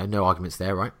 No arguments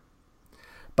there, right?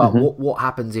 But what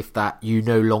happens if that you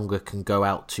no longer can go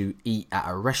out to eat at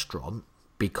a restaurant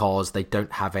because they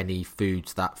don't have any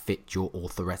foods that fit your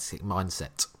orthorexic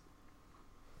mindset?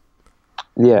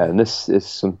 Yeah, and this is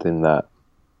something that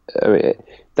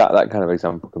that kind of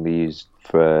example can be used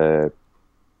for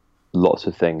lots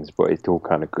of things, but it all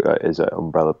kind of is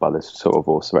umbrella by this sort of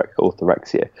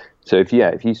orthorexia. So if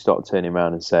you start turning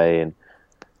around and saying,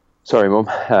 "Sorry, Mum,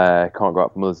 can't go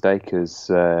out for Mother's Day because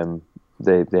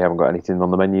they haven't got anything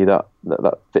on the menu that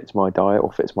fits my diet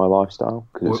or fits my lifestyle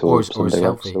because it's all or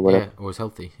healthy, or is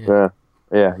healthy, yeah.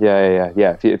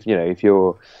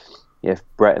 If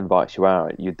Brett invites you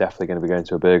out, you're definitely going to be going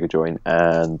to a burger joint,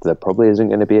 and there probably isn't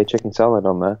going to be a chicken salad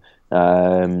on there.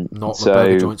 Not the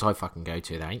burger joints I fucking go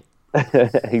to, they ain't.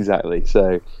 Exactly.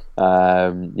 So,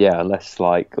 unless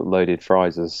like loaded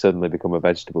fries has suddenly become a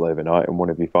vegetable overnight and one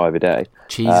of you 5 a day.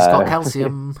 Cheese has got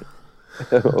calcium.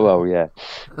 Well, yeah.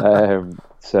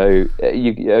 So, are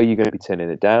you going to be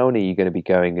turning it down? Are you going to be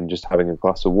going and just having a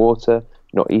glass of water,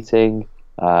 not eating,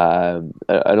 and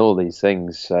all these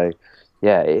things? So,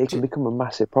 yeah, it can become a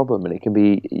massive problem, and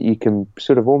you can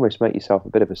sort of almost make yourself a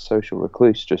bit of a social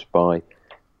recluse just by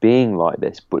being like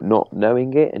this, but not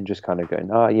knowing it, and just kind of going,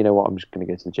 you know what, I'm just going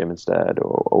to go to the gym instead,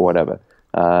 or whatever.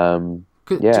 Just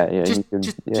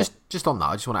on that,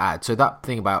 I just want to add, so that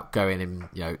thing about going and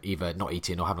either not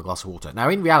eating or having a glass of water. Now,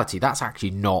 in reality, that's actually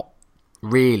not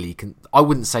really. I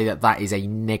wouldn't say that is a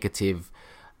negative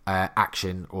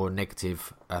action or a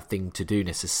negative thing to do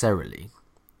necessarily.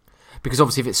 Because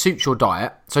obviously, if it suits your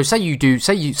diet, so say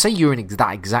you're in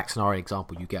that exact scenario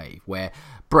example you gave, where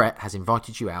Brett has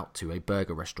invited you out to a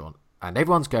burger restaurant, and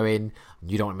everyone's going, and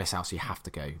you don't want to miss out, so you have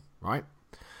to go, right?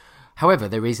 However,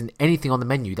 there isn't anything on the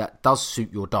menu that does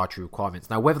suit your dietary requirements.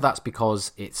 Now, whether that's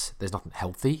because there's nothing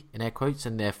healthy, in air quotes,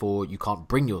 and therefore you can't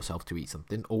bring yourself to eat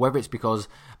something, or whether it's because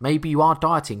maybe you are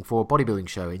dieting for a bodybuilding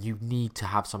show and you need to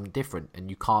have something different, and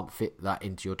you can't fit that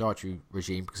into your dietary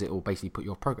regime because it will basically put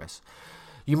you off progress.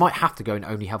 You might have to go and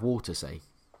only have water, say.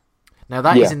 Now,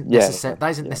 that isn't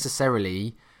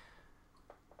necessarily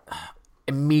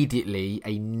immediately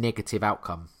a negative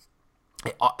outcome.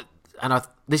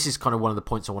 This is kind of one of the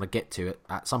points I want to get to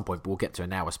at some point, but we'll get to it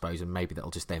now, I suppose, and maybe that'll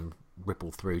just then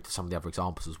ripple through to some of the other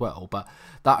examples as well. But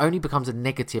that only becomes a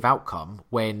negative outcome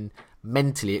when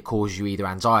mentally it causes you either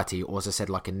anxiety or, as I said,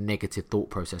 like a negative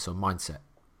thought process or mindset.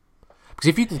 Because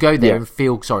if you can go there and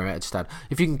feel... Sorry, mate, just add.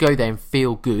 If you can go there and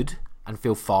feel good and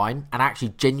feel fine, and actually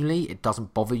genuinely it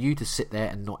doesn't bother you to sit there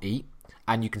and not eat,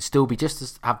 and you can still be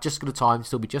have just as good a time,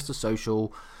 still be just as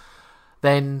social,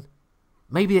 then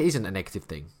maybe it isn't a negative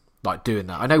thing, like doing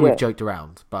that. I know we've joked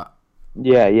around, but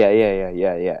yeah.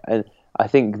 And I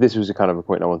think this was a kind of a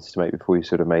point I wanted to make before you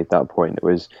sort of made that point. It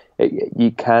was you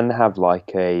can have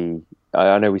like I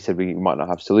know we said we might not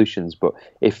have solutions, but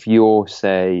if you're,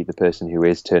 say, the person who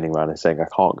is turning around and saying, I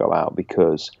can't go out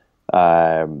because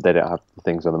they don't have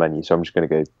things on the menu, so I'm just going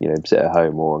to go, sit at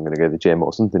home, or I'm going to go to the gym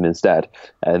or something instead.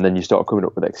 And then you start coming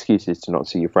up with excuses to not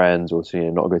see your friends, or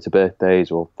to not go to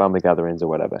birthdays or family gatherings or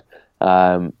whatever.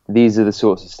 These are the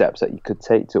sorts of steps that you could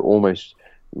take to almost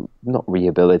not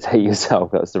rehabilitate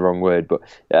yourself. That's the wrong word, but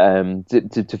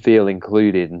to feel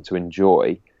included and to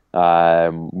enjoy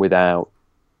without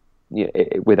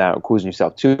causing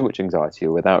yourself too much anxiety,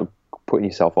 or without putting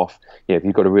yourself off. If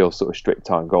you've got a real sort of strict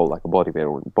time goal, like a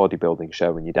bodybuilding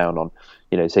show, and you're down on,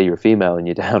 say you're a female and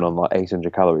you're down on like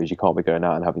 800 calories, you can't be going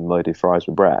out and having loaded fries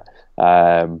with Brett.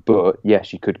 But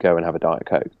yes, you could go and have a Diet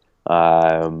Coke.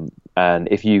 And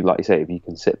if you, like you say, if you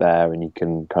can sit there and you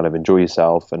can kind of enjoy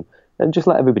yourself and just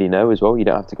let everybody know as well, you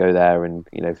don't have to go there and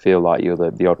feel like you're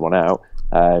the odd one out.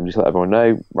 Just let everyone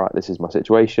know, right, this is my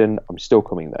situation. I'm still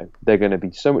coming though. They're going to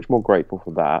be so much more grateful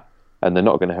for that, and they're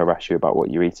not going to harass you about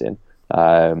what you're eating.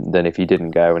 Than if you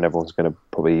didn't go and everyone's going to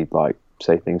probably like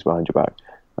say things behind your back.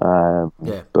 So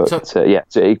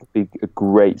it could be a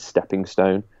great stepping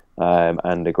stone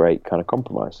and a great kind of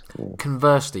compromise. Yeah.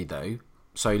 Conversely, though,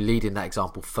 so leading that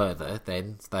example further,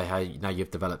 then now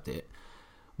you've developed it.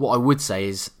 What I would say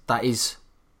is that is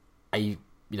an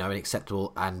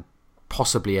acceptable and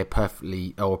possibly a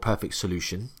perfect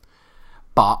solution.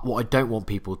 But what I don't want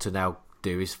people to now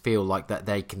do is feel like that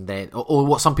they can then, or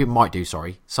what some people might do,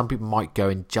 some people might go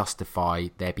and justify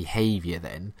their behaviour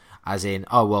then, as in,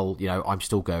 oh, well, I'm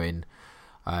still going,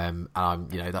 and I'm,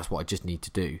 that's what I just need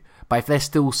to do. But if they're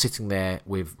still sitting there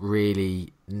with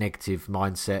really negative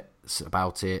mindsets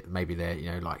about it, maybe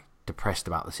they're, like depressed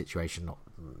about the situation,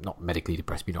 not medically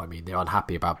depressed, but you know what I mean, they're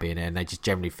unhappy about being there and they just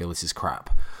generally feel this is crap,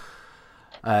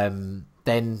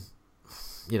 then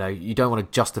you don't want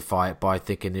to justify it by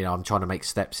thinking, I'm trying to make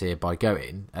steps here by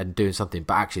going and doing something,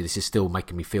 but actually this is still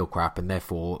making me feel crap, and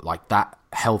therefore like that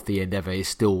healthy endeavour is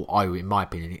still, in my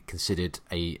opinion, considered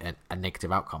a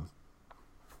negative outcome.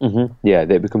 Mm-hmm. Yeah,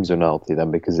 it becomes unhealthy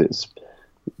then because it's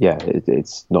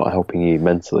not helping you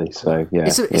mentally. So yeah,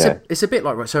 it's a bit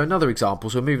like, right. So another example.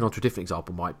 So moving on to a different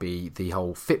example might be the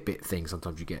whole Fitbit thing.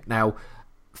 Sometimes you get now,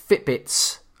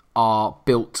 Fitbits are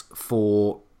built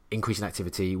for increasing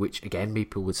activity, which again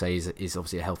people would say is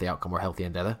obviously a healthy outcome or a healthy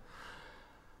endeavour.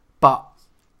 But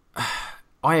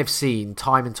I have seen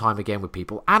time and time again with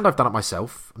people, and I've done it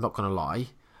myself, I'm not going to lie,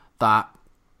 that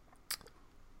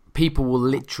people will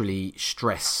literally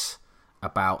stress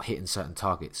about hitting certain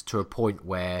targets to a point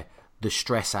where the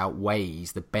stress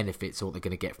outweighs the benefits of what they're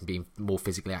going to get from being more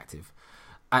physically active.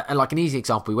 And like an easy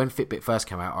example, when Fitbit first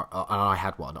came out, and I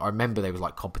had one, I remember there was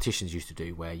like competitions used to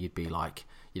do where you'd be like,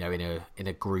 in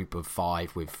a group of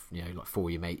 5 with, like 4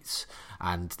 of your mates,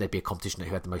 and there'd be a competition of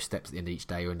who had the most steps at the end of each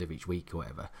day or end of each week or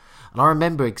whatever. And I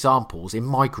remember examples in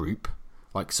my group,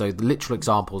 like, so the literal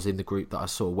examples in the group that I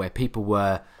saw where people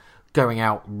were going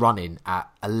out running at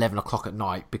 11 o'clock at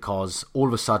night because all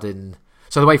of a sudden...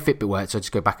 So the way Fitbit worked, so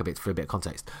just go back a bit for a bit of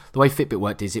context. The way Fitbit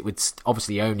worked is it would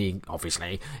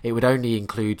it would only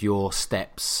include your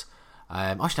steps.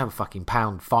 I should have a fucking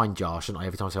 £1 fine jar, shouldn't I?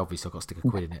 Every time I say obviously I've got to stick a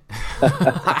quid in it.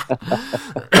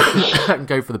 And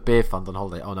go for the beer fund on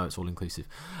holiday. Oh no, it's all inclusive.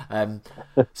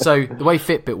 So the way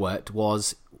Fitbit worked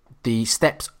was the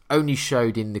steps only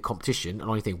showed in the competition and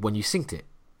only thing when you synced it.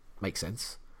 Makes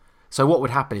sense. So what would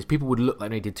happen is people would look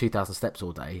like they did 2,000 steps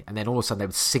all day, and then all of a sudden they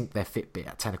would sync their Fitbit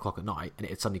at 10 o'clock at night, and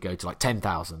it would suddenly go to like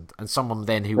 10,000. And someone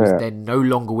then who was then no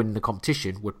longer winning the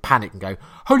competition would panic and go,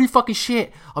 holy fucking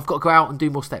shit, I've got to go out and do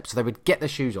more steps. So they would get their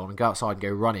shoes on and go outside and go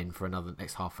running for another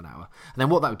next half an hour. And then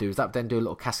what that would do is that would then do a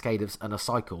little cascade and a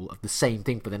cycle of the same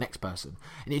thing for the next person.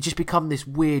 And it just become this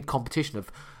weird competition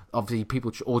of the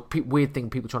people, weird thing,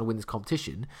 people trying to win this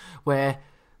competition, where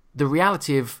the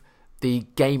reality of the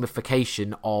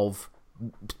gamification of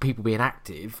people being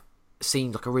active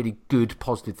seemed like a really good,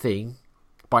 positive thing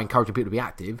by encouraging people to be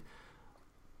active.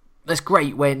 That's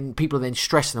great when people are then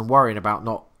stressing and worrying about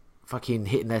not fucking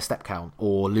hitting their step count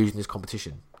or losing this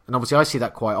competition. And obviously I see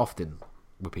that quite often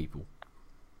with people.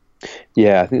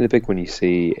 Yeah, I think the big one you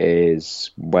see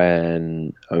is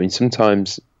when,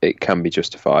 sometimes it can be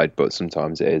justified, but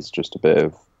sometimes it is just a bit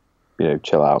of,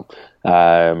 chill out.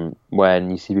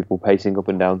 When you see people pacing up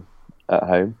and down at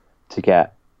home to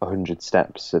get 100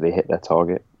 steps so they hit their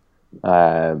target.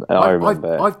 And I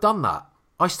remember... I've done that.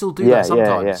 I still do that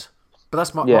sometimes. Yeah. But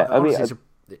that's my... Yeah,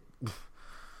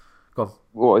 Go on.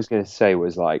 What I was going to say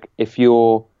was, like,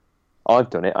 I've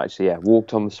done it, actually,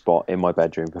 walked on the spot in my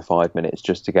bedroom for 5 minutes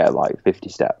just to get, like, 50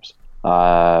 steps.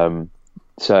 So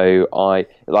I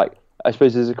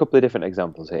suppose there's a couple of different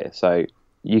examples here. So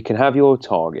you can have your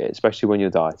target, especially when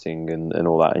you're dieting and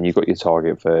all that, and you've got your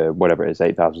target for whatever it is,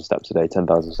 8,000 steps a day,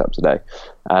 10,000 steps a day,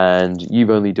 and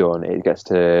you've only done, it gets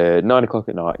to 9 o'clock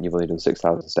at night and you've only done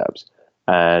 6,000 steps,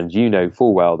 and you know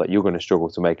full well that you're going to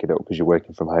struggle to make it up because you're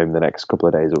working from home the next couple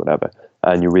of days or whatever,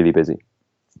 and you're really busy.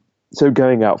 So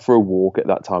going out for a walk at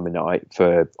that time of night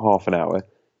for half an hour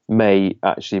may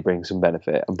actually bring some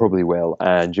benefit, and probably will,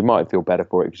 and you might feel better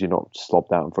for it because you're not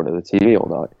slobbed out in front of the TV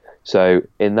all night. So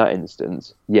in that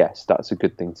instance, yes, that's a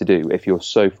good thing to do. If you're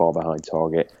so far behind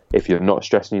target, if you're not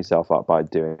stressing yourself out by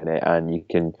doing it, and you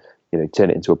can, turn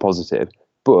it into a positive.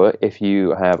 But if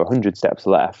you have 100 steps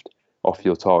left off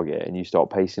your target and you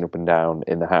start pacing up and down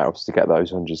in the house to get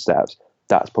those 100 steps,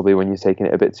 that's probably when you're taking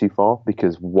it a bit too far,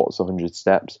 because what's 100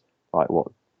 steps? Like, what,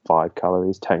 5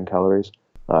 calories, 10 calories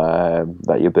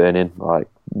that you're burning? Like,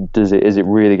 is it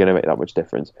really going to make that much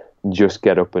difference? Just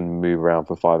get up and move around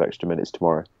for 5 extra minutes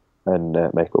tomorrow and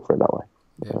make up for it that way.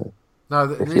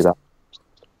 Yeah.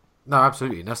 No,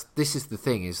 absolutely. And this is the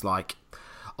thing, is like,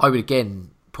 I would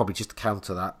again probably just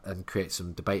counter that and create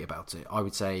some debate about it. I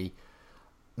would say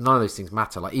none of those things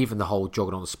matter. Like, even the whole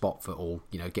jogging on the spot for all,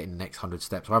 getting the next 100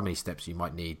 steps, or how many steps you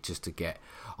might need just to get.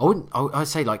 I'd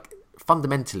say, like,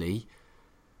 fundamentally,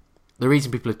 the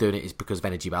reason people are doing it is because of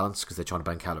energy balance, because they're trying to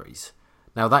burn calories.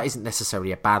 Now, that isn't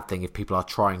necessarily a bad thing if people are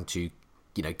trying to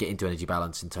get into energy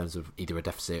balance in terms of either a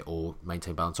deficit or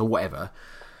maintain balance or whatever.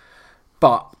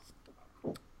 But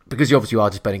because you obviously are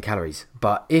just burning calories.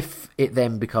 But if it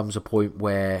then becomes a point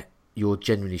where you're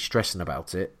genuinely stressing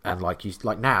about it, and like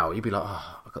now, you'd be like,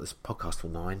 oh, I've got this podcast till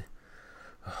 9.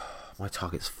 My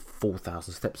target's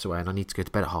 4,000 steps away, and I need to go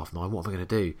to bed at 9:30. What am I going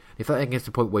to do? If that gets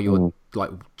to the point where you're like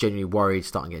genuinely worried,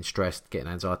 starting getting stressed, getting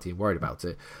anxiety, and worried about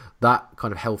it, that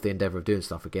kind of healthy endeavor of doing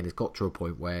stuff again has got to a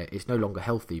point where it's no longer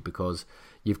healthy, because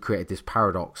you've created this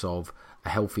paradox of a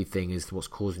healthy thing is what's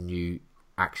causing you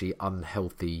actually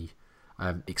unhealthy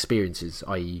experiences,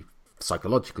 i.e.,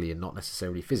 psychologically and not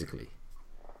necessarily physically.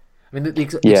 I mean,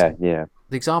 the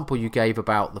example you gave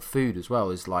about the food as well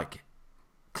is like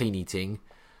clean eating,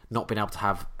 not being able to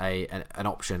have an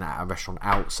option at a restaurant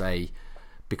out, say,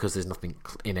 because there's nothing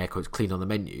in air quotes clean on the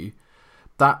menu.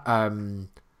 That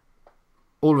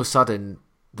all of a sudden,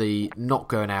 the not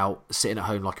going out, sitting at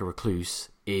home like a recluse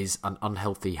is an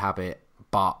unhealthy habit,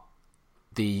 but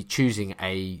the choosing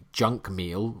a junk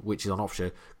meal, which is an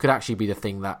option, could actually be the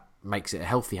thing that makes it a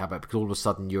healthy habit, because all of a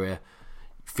sudden you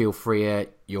feel freer,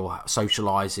 you're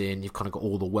socialising, you've kind of got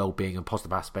all the well-being and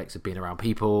positive aspects of being around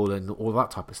people and all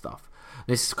that type of stuff.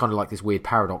 This is kind of like this weird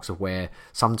paradox of where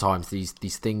sometimes these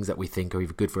things that we think are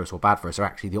either good for us or bad for us are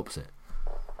actually the opposite.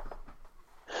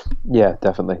 Yeah,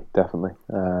 definitely.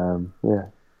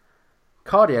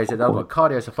 Cardio is another one.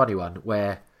 Cardio is a funny one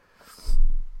where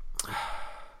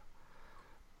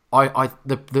I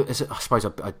suppose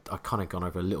I kind of gone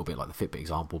over a little bit like the Fitbit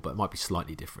example, but it might be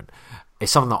slightly different.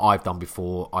 It's something that I've done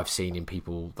before. I've seen in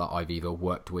people that I've either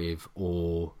worked with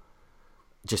or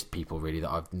just people really that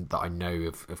I know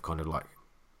of kind of like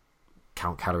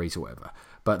count calories or whatever.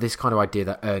 But this kind of idea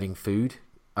that earning food.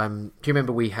 Do you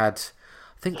remember we had?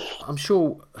 I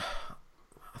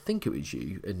think it was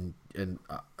you and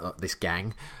this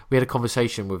gang. We had a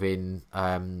conversation within.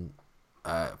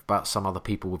 About some other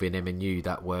people within MNU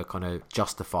that were kind of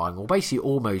justifying or basically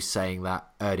almost saying that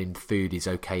earning food is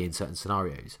okay in certain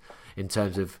scenarios in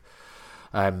terms of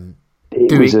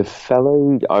it was a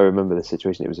fellow, I remember the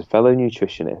situation, it was a fellow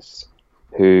nutritionist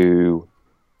who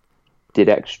did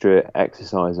extra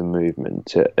exercise and movement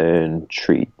to earn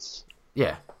treats.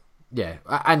 Yeah,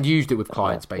 and used it with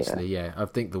clients basically. Yeah, I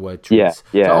think the word treats.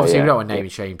 So obviously we don't want to name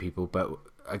and shame people, but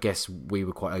I guess we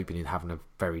were quite open in having a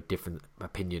very different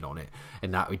opinion on it,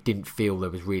 in that we didn't feel there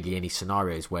was really any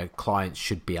scenarios where clients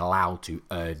should be allowed to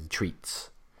earn treats.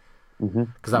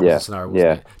 Because that was the scenario,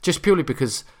 wasn't it? Just purely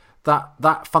because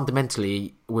that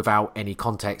fundamentally, without any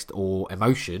context or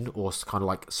emotion or kind of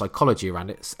like psychology around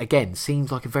it, again,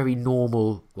 seems like a very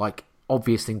normal, like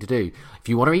obvious thing to do. If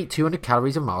you want to eat 200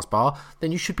 calories of Mars bar,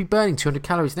 then you should be burning 200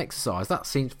 calories in exercise. That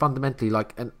seems fundamentally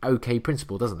like an okay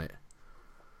principle, doesn't it?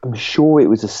 I'm sure it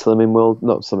was a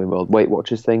Weight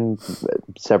Watchers thing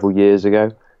several years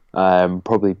ago,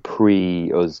 probably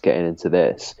pre us getting into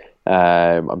this.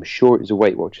 I'm sure it was a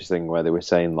Weight Watchers thing where they were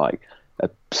saying like a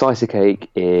slice of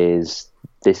cake is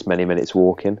this many minutes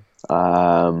walking,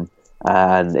 and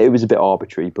it was a bit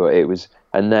arbitrary, but it was.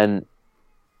 And then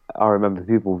I remember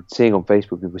people seeing on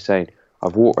Facebook, people saying,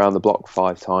 "I've walked around the block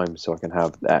 5 times so I can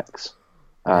have X,"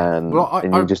 and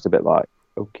you're just a bit like.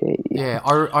 Okay. Yeah,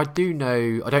 I do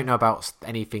know. I don't know about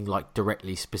anything like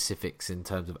directly specifics in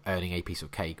terms of earning a piece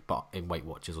of cake, but in Weight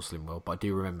Watchers or Slim World. But I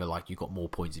do remember like you got more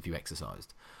points if you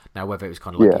exercised. Now, whether it was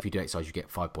kind of like if you do exercise, you get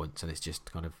 5 points, and it's just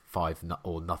kind of 5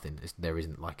 or nothing. There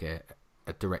isn't like a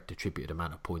direct attributed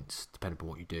amount of points depending on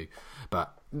what you do.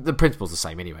 But the principle's the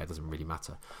same anyway. It doesn't really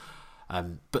matter.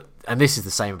 And this is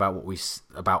the same about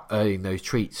about earning those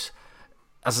treats.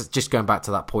 As just going back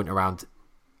to that point around.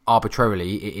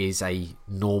 Arbitrarily, it is a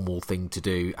normal thing to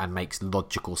do and makes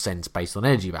logical sense based on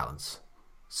energy balance.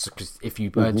 Because if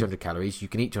you burn 200 calories, you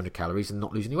can eat 200 calories and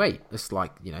not lose any weight. It's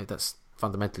like, that's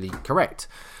fundamentally correct.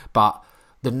 But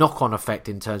the knock-on effect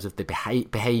in terms of the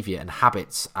behavior and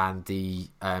habits and the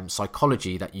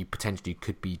psychology that you potentially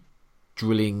could be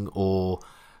drilling or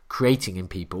creating in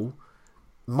people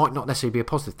might not necessarily be a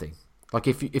positive thing. Like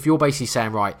if you're basically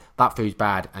saying, right, that food's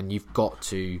bad and you've got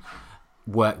to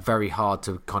work very hard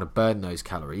to kind of burn those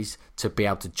calories to be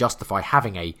able to justify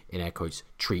having a, in air quotes,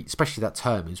 treat, especially that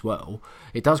term as well,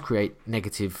 it does create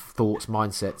negative thoughts,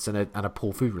 mindsets, and a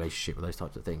poor food relationship with those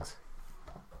types of things.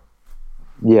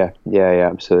 Yeah,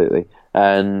 absolutely.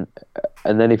 And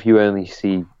then if you only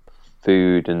see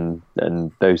food and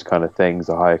those kind of things,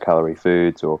 the higher calorie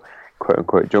foods or quote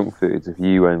unquote junk foods, if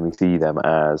you only see them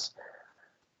as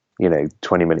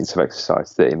 20 minutes of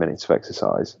exercise, 30 minutes of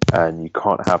exercise, and you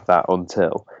can't have that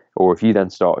until, or if you then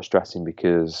start stressing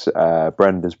because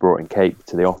Brenda's brought in cake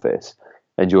to the office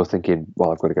and you're thinking,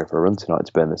 well, I've got to go for a run tonight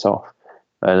to burn this off.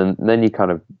 And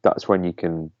then that's when you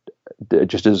can,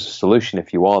 just as a solution,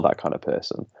 if you are that kind of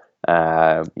person,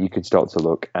 you could start to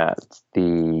look at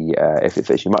the if it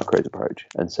fits your macros approach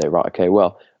and say, right, okay,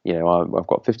 well, I've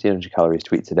got 1,500 calories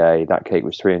to eat today. That cake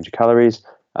was 300 calories.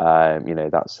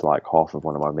 That's like half of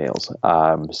one of my meals.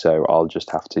 So I'll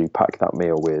just have to pack that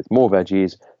meal with more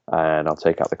veggies, and I'll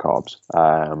take out the carbs.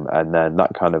 And then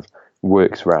that kind of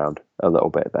works around a little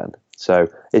bit then. So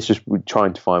it's just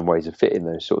trying to find ways of fitting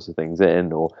those sorts of things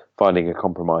in, or finding a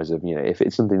compromise of, if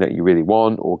it's something that you really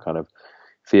want or kind of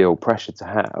feel pressure to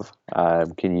have,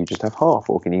 can you just have half,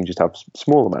 or can you just have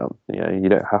small amount? You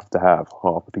don't have to have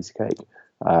half a piece of cake.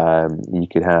 You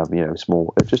could have,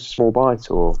 just a small bite,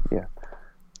 or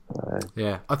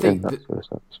I think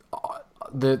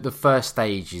the first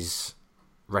stage is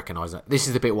recognise that. This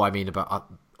is the bit what I mean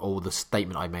about all the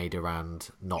statement I made around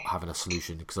not having a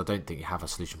solution, because I don't think you have a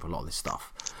solution for a lot of this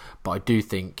stuff. But I do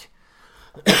think,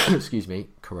 excuse me,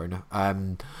 Corona.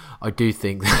 I do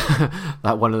think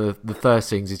that one of the first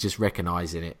things is just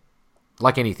recognising it,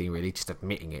 like anything really, just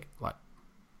admitting it. Like,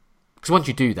 because once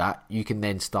you do that, you can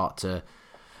then start to.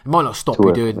 It might not stop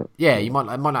you doing. Yeah, it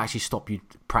might not actually stop you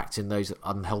practicing those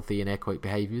unhealthy and air quote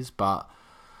behaviours, but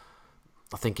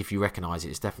I think if you recognise it,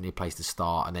 it's definitely a place to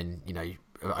start, and then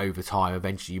over time,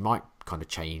 eventually, you might kind of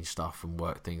change stuff and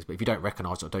work things. But if you don't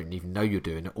recognise it, or don't even know you're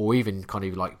doing it, or even kind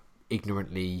of like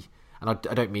ignorantly, and I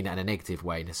don't mean that in a negative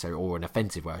way necessarily, or an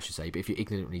offensive way, I should say, but if you're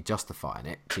ignorantly justifying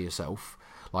it to yourself,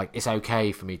 like, it's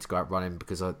okay for me to go out running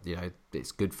because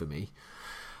it's good for me.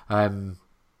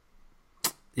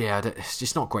 It's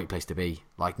just not a great place to be.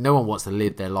 Like, no one wants to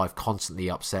live their life constantly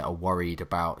upset or worried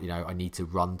about, I need to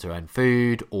run to earn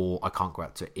food, or I can't go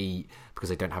out to eat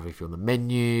because I don't have anything on the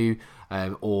menu,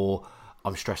 or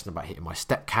I'm stressing about hitting my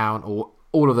step count, or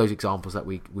all of those examples that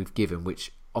we've given,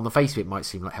 which on the face of it might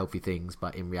seem like healthy things,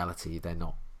 but in reality they're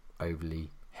not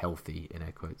overly healthy, in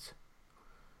air quotes.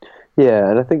 Yeah,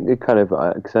 and I think it kind of,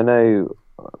 because I know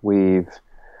we've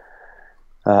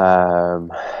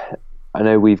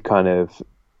kind of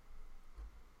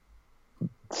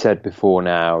said before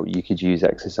now, you could use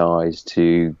exercise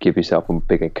to give yourself a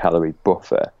bigger calorie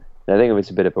buffer. And I think if it's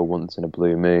a bit of a once in a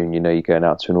blue moon, you're going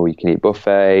out to an all-you-can-eat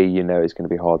buffet, it's going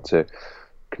to be hard to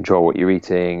control what you're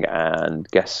eating and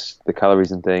guess the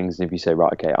calories and things. And if you say,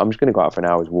 right, okay, I'm just going to go out for an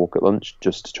hour's walk at lunch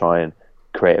just to try and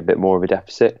create a bit more of a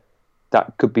deficit,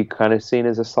 that could be kind of seen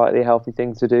as a slightly healthy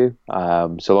thing to do,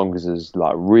 so long as there's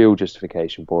like real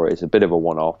justification for it. It's a bit of a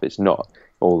one-off. It's not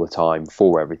all the time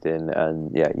for everything,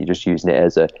 and you're just using it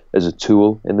as a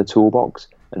tool in the toolbox,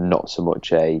 and not so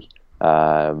much you're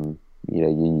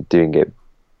doing it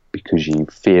because you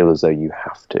feel as though you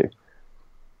have to.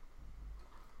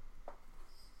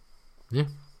 Yeah.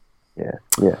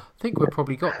 I think we've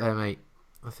probably got there, mate.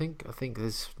 I think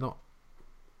there's not.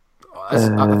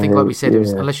 I think, like we said, it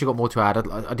was, unless you got more to add,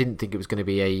 I didn't think it was going to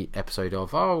be a episode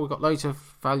of, we've got loads of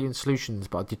value and solutions,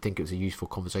 but I did think it was a useful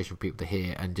conversation for people to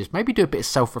hear, and just maybe do a bit of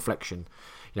self-reflection.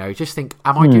 Just think,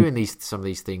 am I doing some of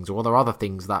these things, or are there other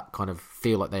things that kind of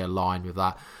feel like they align with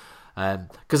that?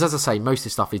 Because as I say, most of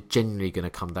this stuff is genuinely going to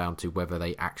come down to whether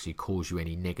they actually cause you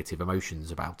any negative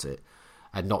emotions about it,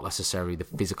 and not necessarily the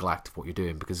physical act of what you're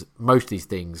doing, because most of these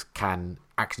things can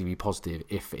actually be positive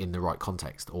if in the right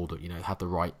context, or that have the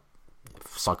right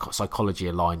psychology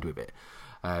aligned with it,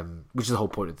 which is the whole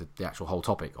point of the actual whole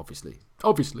topic. Obviously.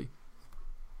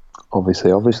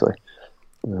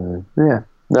 No,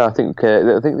 I think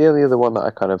the only other one that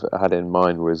I kind of had in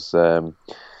mind was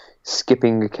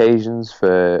skipping occasions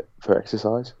for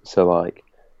exercise. So, like,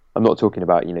 I'm not talking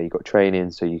about you've got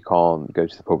training, so you can't go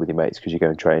to the pub with your mates because you're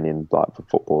going training like for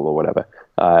football or whatever.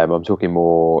 I'm talking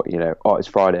more it's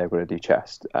Friday, I've got to do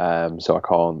chest, so I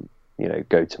can't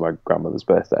go to my grandmother's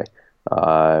birthday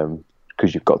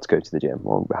because you've got to go to the gym.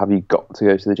 Well, have you got to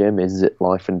go to the gym? Is it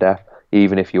life and death?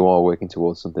 Even if you are working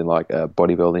towards something like a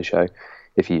bodybuilding show,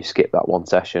 if you skip that one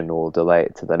session or delay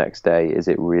it to the next day, is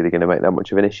it really going to make that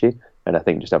much of an issue? And I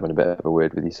think just having a bit of a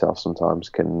word with yourself sometimes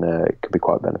can be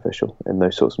quite beneficial in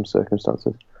those sorts of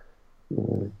circumstances.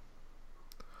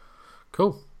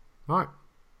 Cool. All right.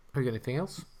 Have you got anything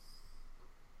else?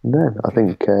 No, I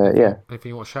think Anything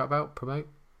you want to shout about, promote?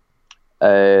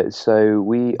 So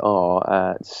we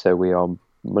are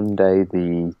Monday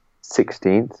the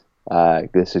 16th.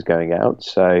 This is going out.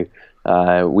 So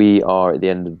we are at the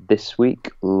end of this week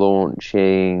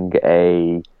launching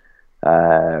a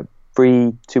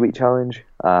free 2-week challenge.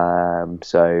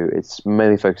 So it's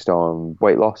mainly focused on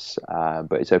weight loss,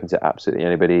 but it's open to absolutely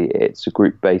anybody. It's a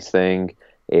group-based thing.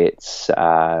 It's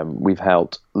we've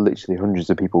helped literally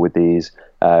hundreds of people with these.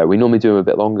 We normally do them a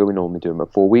bit longer. We normally do them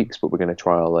at 4 weeks, but we're going to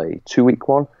trial a 2-week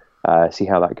one, see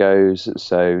how that goes.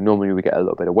 So normally we get a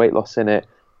little bit of weight loss in it.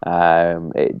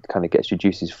 It kind of gets your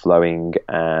juices flowing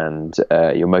and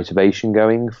your motivation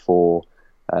going for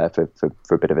a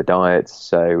bit of a diet.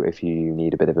 So if you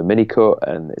need a bit of a mini cut,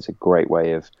 and it's a great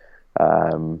way of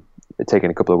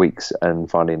taking a couple of weeks and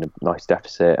finding a nice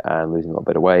deficit and losing a little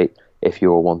bit of weight. If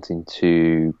you're wanting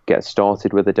to get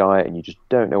started with a diet and you just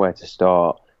don't know where to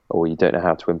start, or you don't know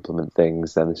how to implement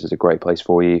things, then this is a great place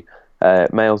for you.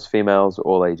 Males, females,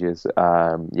 all ages.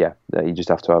 You just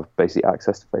have to have basic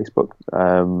access to Facebook.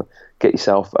 Get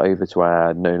yourself over to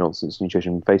our No Nonsense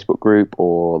Nutrition Facebook group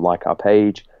or like our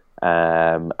page,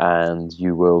 and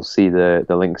you will see the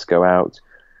links go out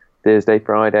Thursday,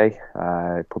 Friday,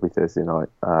 probably Thursday night.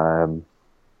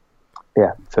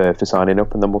 For signing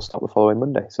up, and then we'll start the following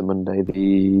Monday. So Monday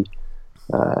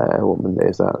what Monday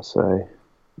is that? So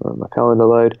my calendar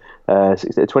load,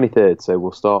 23rd. So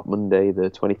we'll start Monday the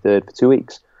 23rd for 2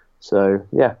 weeks. So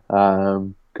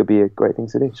could be a great thing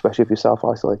to do, especially if you're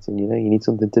self-isolating. You need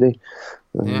something to do.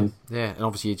 And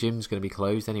obviously your gym's going to be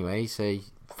closed anyway, so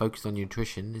focused on your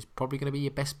nutrition is probably going to be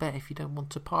your best bet if you don't want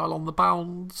to pile on the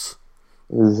pounds.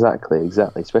 Exactly.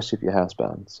 Especially if you're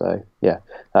housebound. So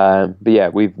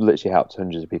we've literally helped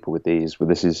hundreds of people with these.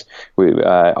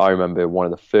 I remember one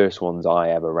of the first ones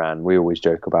I ever ran. We always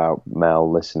joke about Mel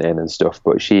listening and stuff,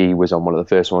 but she was on one of the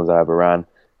first ones I ever ran.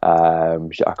 I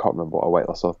can't remember what her weight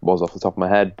loss was off the top of my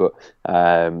head, but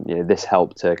this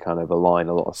helped to kind of align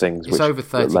a lot of things. It's over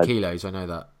 30 kilos. I know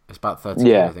that. It's about 30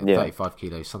 kilos, I think, 35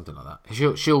 kilos, something like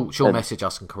that. She'll message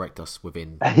us and correct us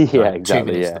within 2 minutes of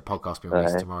the podcast being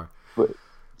released tomorrow. But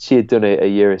she had done a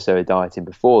year or so of dieting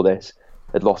before this,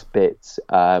 had lost bits,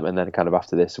 and then kind of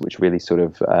after this, which really sort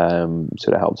of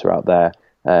helped her out there.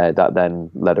 That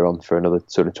then led her on for another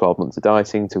sort of 12 months of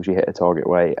dieting till she hit her target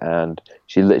weight, and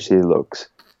she literally looks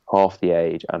half the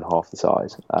age and half the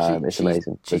size. It's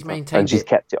amazing. She's maintained and she's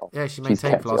kept it off. Yeah, she's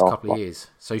maintained it for the last couple of years.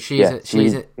 So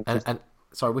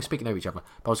sorry, we're speaking over each other,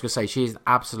 but I was going to say she is an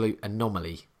absolute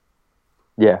anomaly.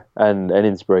 Yeah, and an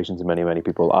inspiration to many, many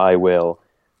people. I will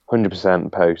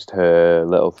 100% post her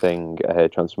little thing, her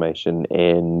transformation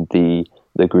in the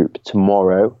group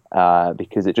tomorrow,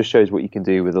 because it just shows what you can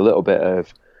do with a little bit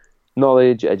of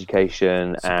knowledge,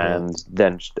 education, and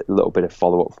then just a little bit of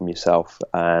follow-up from yourself,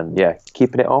 and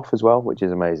keeping it off as well, which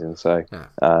is amazing. So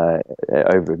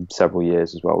over several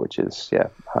years as well, which is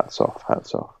hats off.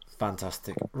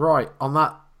 Fantastic. Right, on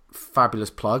that fabulous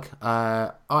plug,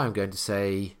 I am going to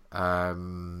say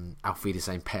Auf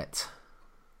Wiedersehen Pet.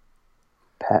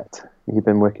 Pet? You've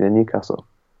been working in Newcastle?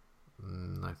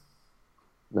 No.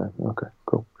 Okay,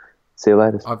 cool. See you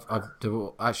later.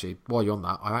 Actually, while you're on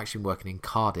that, I'm actually working in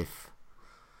Cardiff.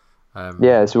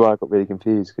 That's why I got really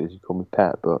confused, because you called me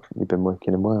Pet, but you've been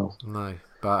working in Wales. No,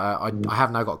 but I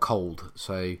have now got a cold,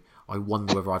 so I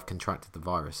wonder whether I've contracted the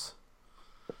virus.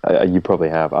 You probably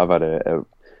have. I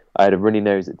had a runny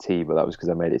nose at tea, but that was because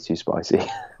I made it too spicy.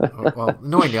 Well,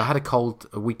 annoyingly, I had a cold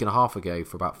a week and a half ago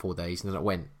for about 4 days, and then it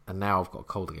went, and now I've got a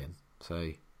cold again.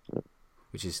 So,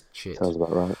 which is shit. Sounds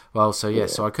about right. Well, so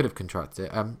so I could have contracted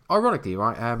it. Ironically,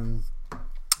 right?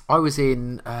 I was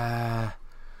in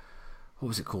what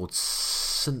was it called?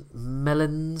 St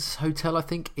Mellons Hotel, I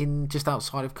think, in just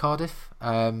outside of Cardiff,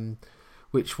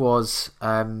 which was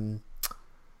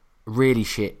really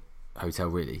shit hotel,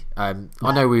 really. I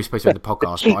know we were supposed to end the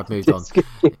podcast, but I've moved on.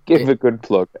 Give a good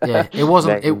plug. Yeah, it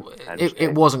wasn't.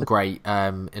 It wasn't great.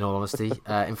 In all honesty,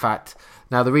 in fact,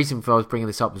 now the reason for I was bringing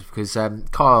this up was because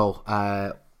Kyle.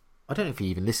 I don't know if he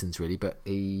even listens really, but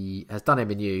he has done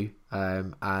M&U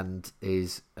and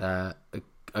is a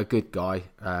good guy.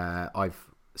 I've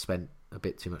spent a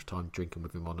bit too much time drinking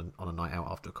with him on a night out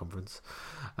after a conference,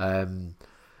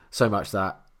 so much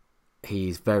that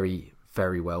he's very,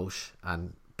 very Welsh,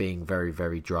 and being very,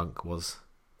 very drunk was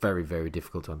very, very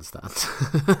difficult to understand.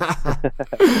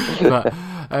 But,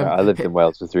 I lived in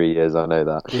Wales for 3 years. I know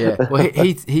that. Yeah. Well,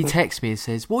 he texts me and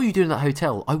says, "What are you doing in that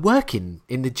hotel?" I work in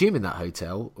the gym in that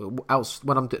hotel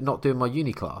when I'm not doing my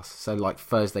uni class. So like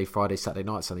Thursday, Friday, Saturday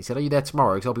night. So he said, "Are you there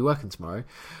tomorrow? Because I'll be working tomorrow."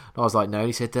 And I was like, "No." And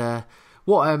he said,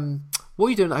 "What are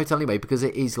you doing at the hotel anyway? Because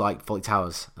it is like Fawley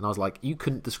Towers." And I was like, "You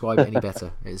couldn't describe it any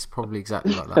better. It's probably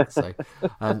exactly like that." So,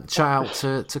 shout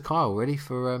out to Kyle, really,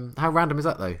 for how random is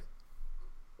that though?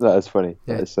 That is funny.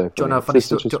 Yeah. That is so funny. Do you want to know a funny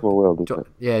story? Such a small world, isn't it?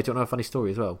 Yeah. Do you want to know a funny story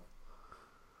as well?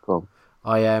 Go on.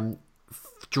 I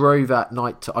drove at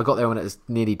night. I got there when it was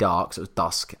nearly dark, so it was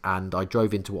dusk, and I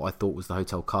drove into what I thought was the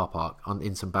hotel car park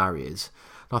in some barriers.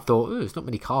 And I thought, there's not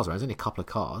many cars around. There's only a couple of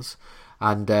cars.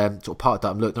 And sort of parked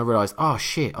up and looked, and I realised, oh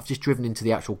shit, I've just driven into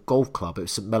the actual golf club. It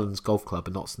was St Mellons Golf Club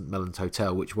and not St Mellons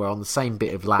Hotel, which were on the same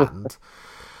bit of land.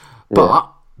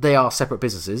 But they are separate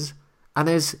businesses, and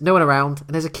there's no one around, and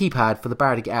there's a keypad for the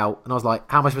barrier to get out, and I was like,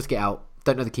 how am I supposed to get out?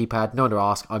 Don't know the keypad, no one to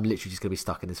ask, I'm literally just going to be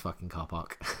stuck in this fucking car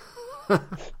park.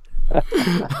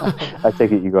 I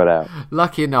take it you got out.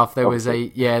 Lucky enough, there was a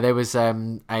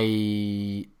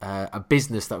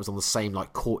business that was on the same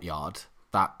like courtyard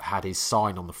that had his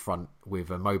sign on the front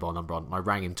with a mobile number on. I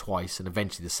rang him twice, and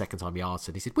eventually the second time he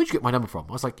answered, he said, "Where'd you get my number from?"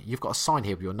 I was like, "You've got a sign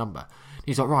here with your number." And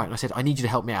he's like, "Right." And I said, "I need you to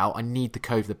help me out. I need the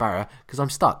code for the barrier because I'm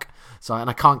stuck. And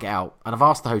I can't get out. And I've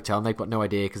asked the hotel, and they've got no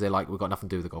idea because they're like, we've got nothing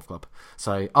to do with the golf club.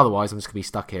 So otherwise, I'm just gonna be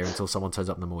stuck here until someone turns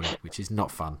up in the morning, which is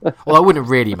not fun. Well, it wouldn't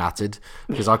have really mattered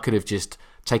because I could have just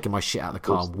taken my shit out of the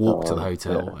car and walked to the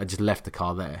hotel and just left the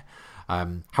car there.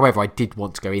 However, I did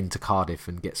want to go into Cardiff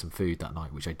and get some food that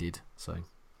night, which I did. So.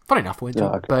 Funny enough, I went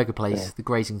to a burger place, the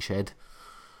Grazing Shed.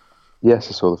 Yes,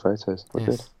 I saw the photos. They're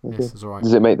good. Yes, it was all right.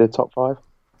 Does it make the top 5?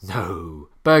 No.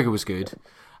 Burger was good.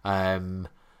 The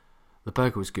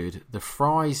burger was good. The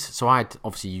fries, so I had,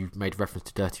 obviously you made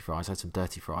reference to dirty fries, I had some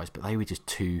dirty fries, but they were just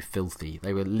too filthy.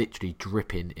 They were literally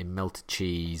dripping in melted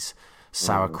cheese,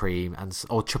 sour cream, and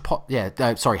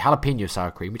jalapeno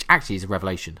sour cream, which actually is a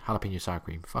revelation. Jalapeno sour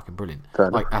cream, fucking brilliant.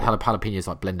 Like jalapenos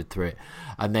like blended through it,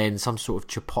 and then some sort of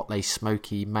chipotle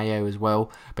smoky mayo as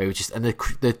well. But it was just, and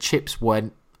the chips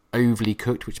weren't overly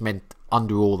cooked, which meant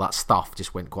under all that stuff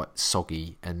just went quite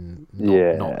soggy and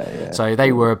not. So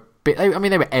they were a bit. I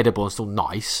mean, they were edible and still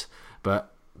nice,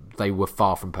 but they were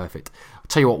far from perfect. I'll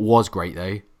tell you what was great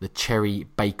though: the Cherry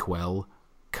Bakewell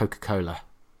Coca-Cola.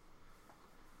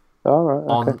 Oh,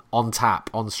 right, okay. On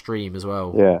tap, on stream as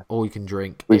well. Yeah, all you can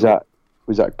drink. Was that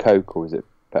Coke or was it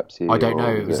Pepsi? I don't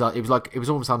know. It was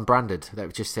almost unbranded.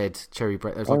 That just said Cherry. It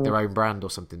was like their own brand or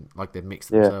something. Like they'd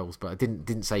mixed themselves, but it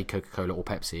didn't say Coca-Cola or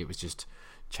Pepsi. It was just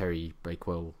Cherry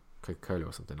Bakewell Coca-Cola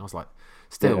or something. I was like,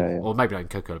 or maybe not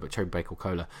Coca-Cola, but Cherry Bakewell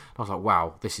Cola. I was like,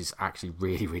 wow, this is actually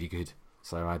really, really good.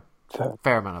 So I had a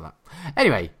fair amount of that.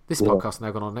 Anyway, this podcast has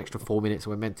now gone on an extra 4 minutes.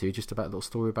 We're meant to just about a little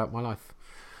story about my life.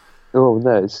 Oh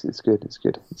no, it's good. It's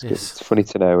good. It's funny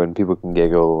to know, and people can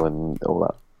giggle and all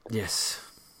that. Yes.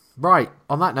 Right.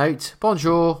 On that note,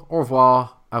 bonjour, au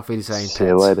revoir, auf Wiedersehen. See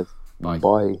you later.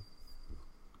 Bye.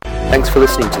 Thanks for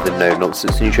listening to the No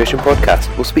Nonsense Nutrition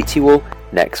Podcast. We'll speak to you all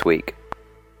next week.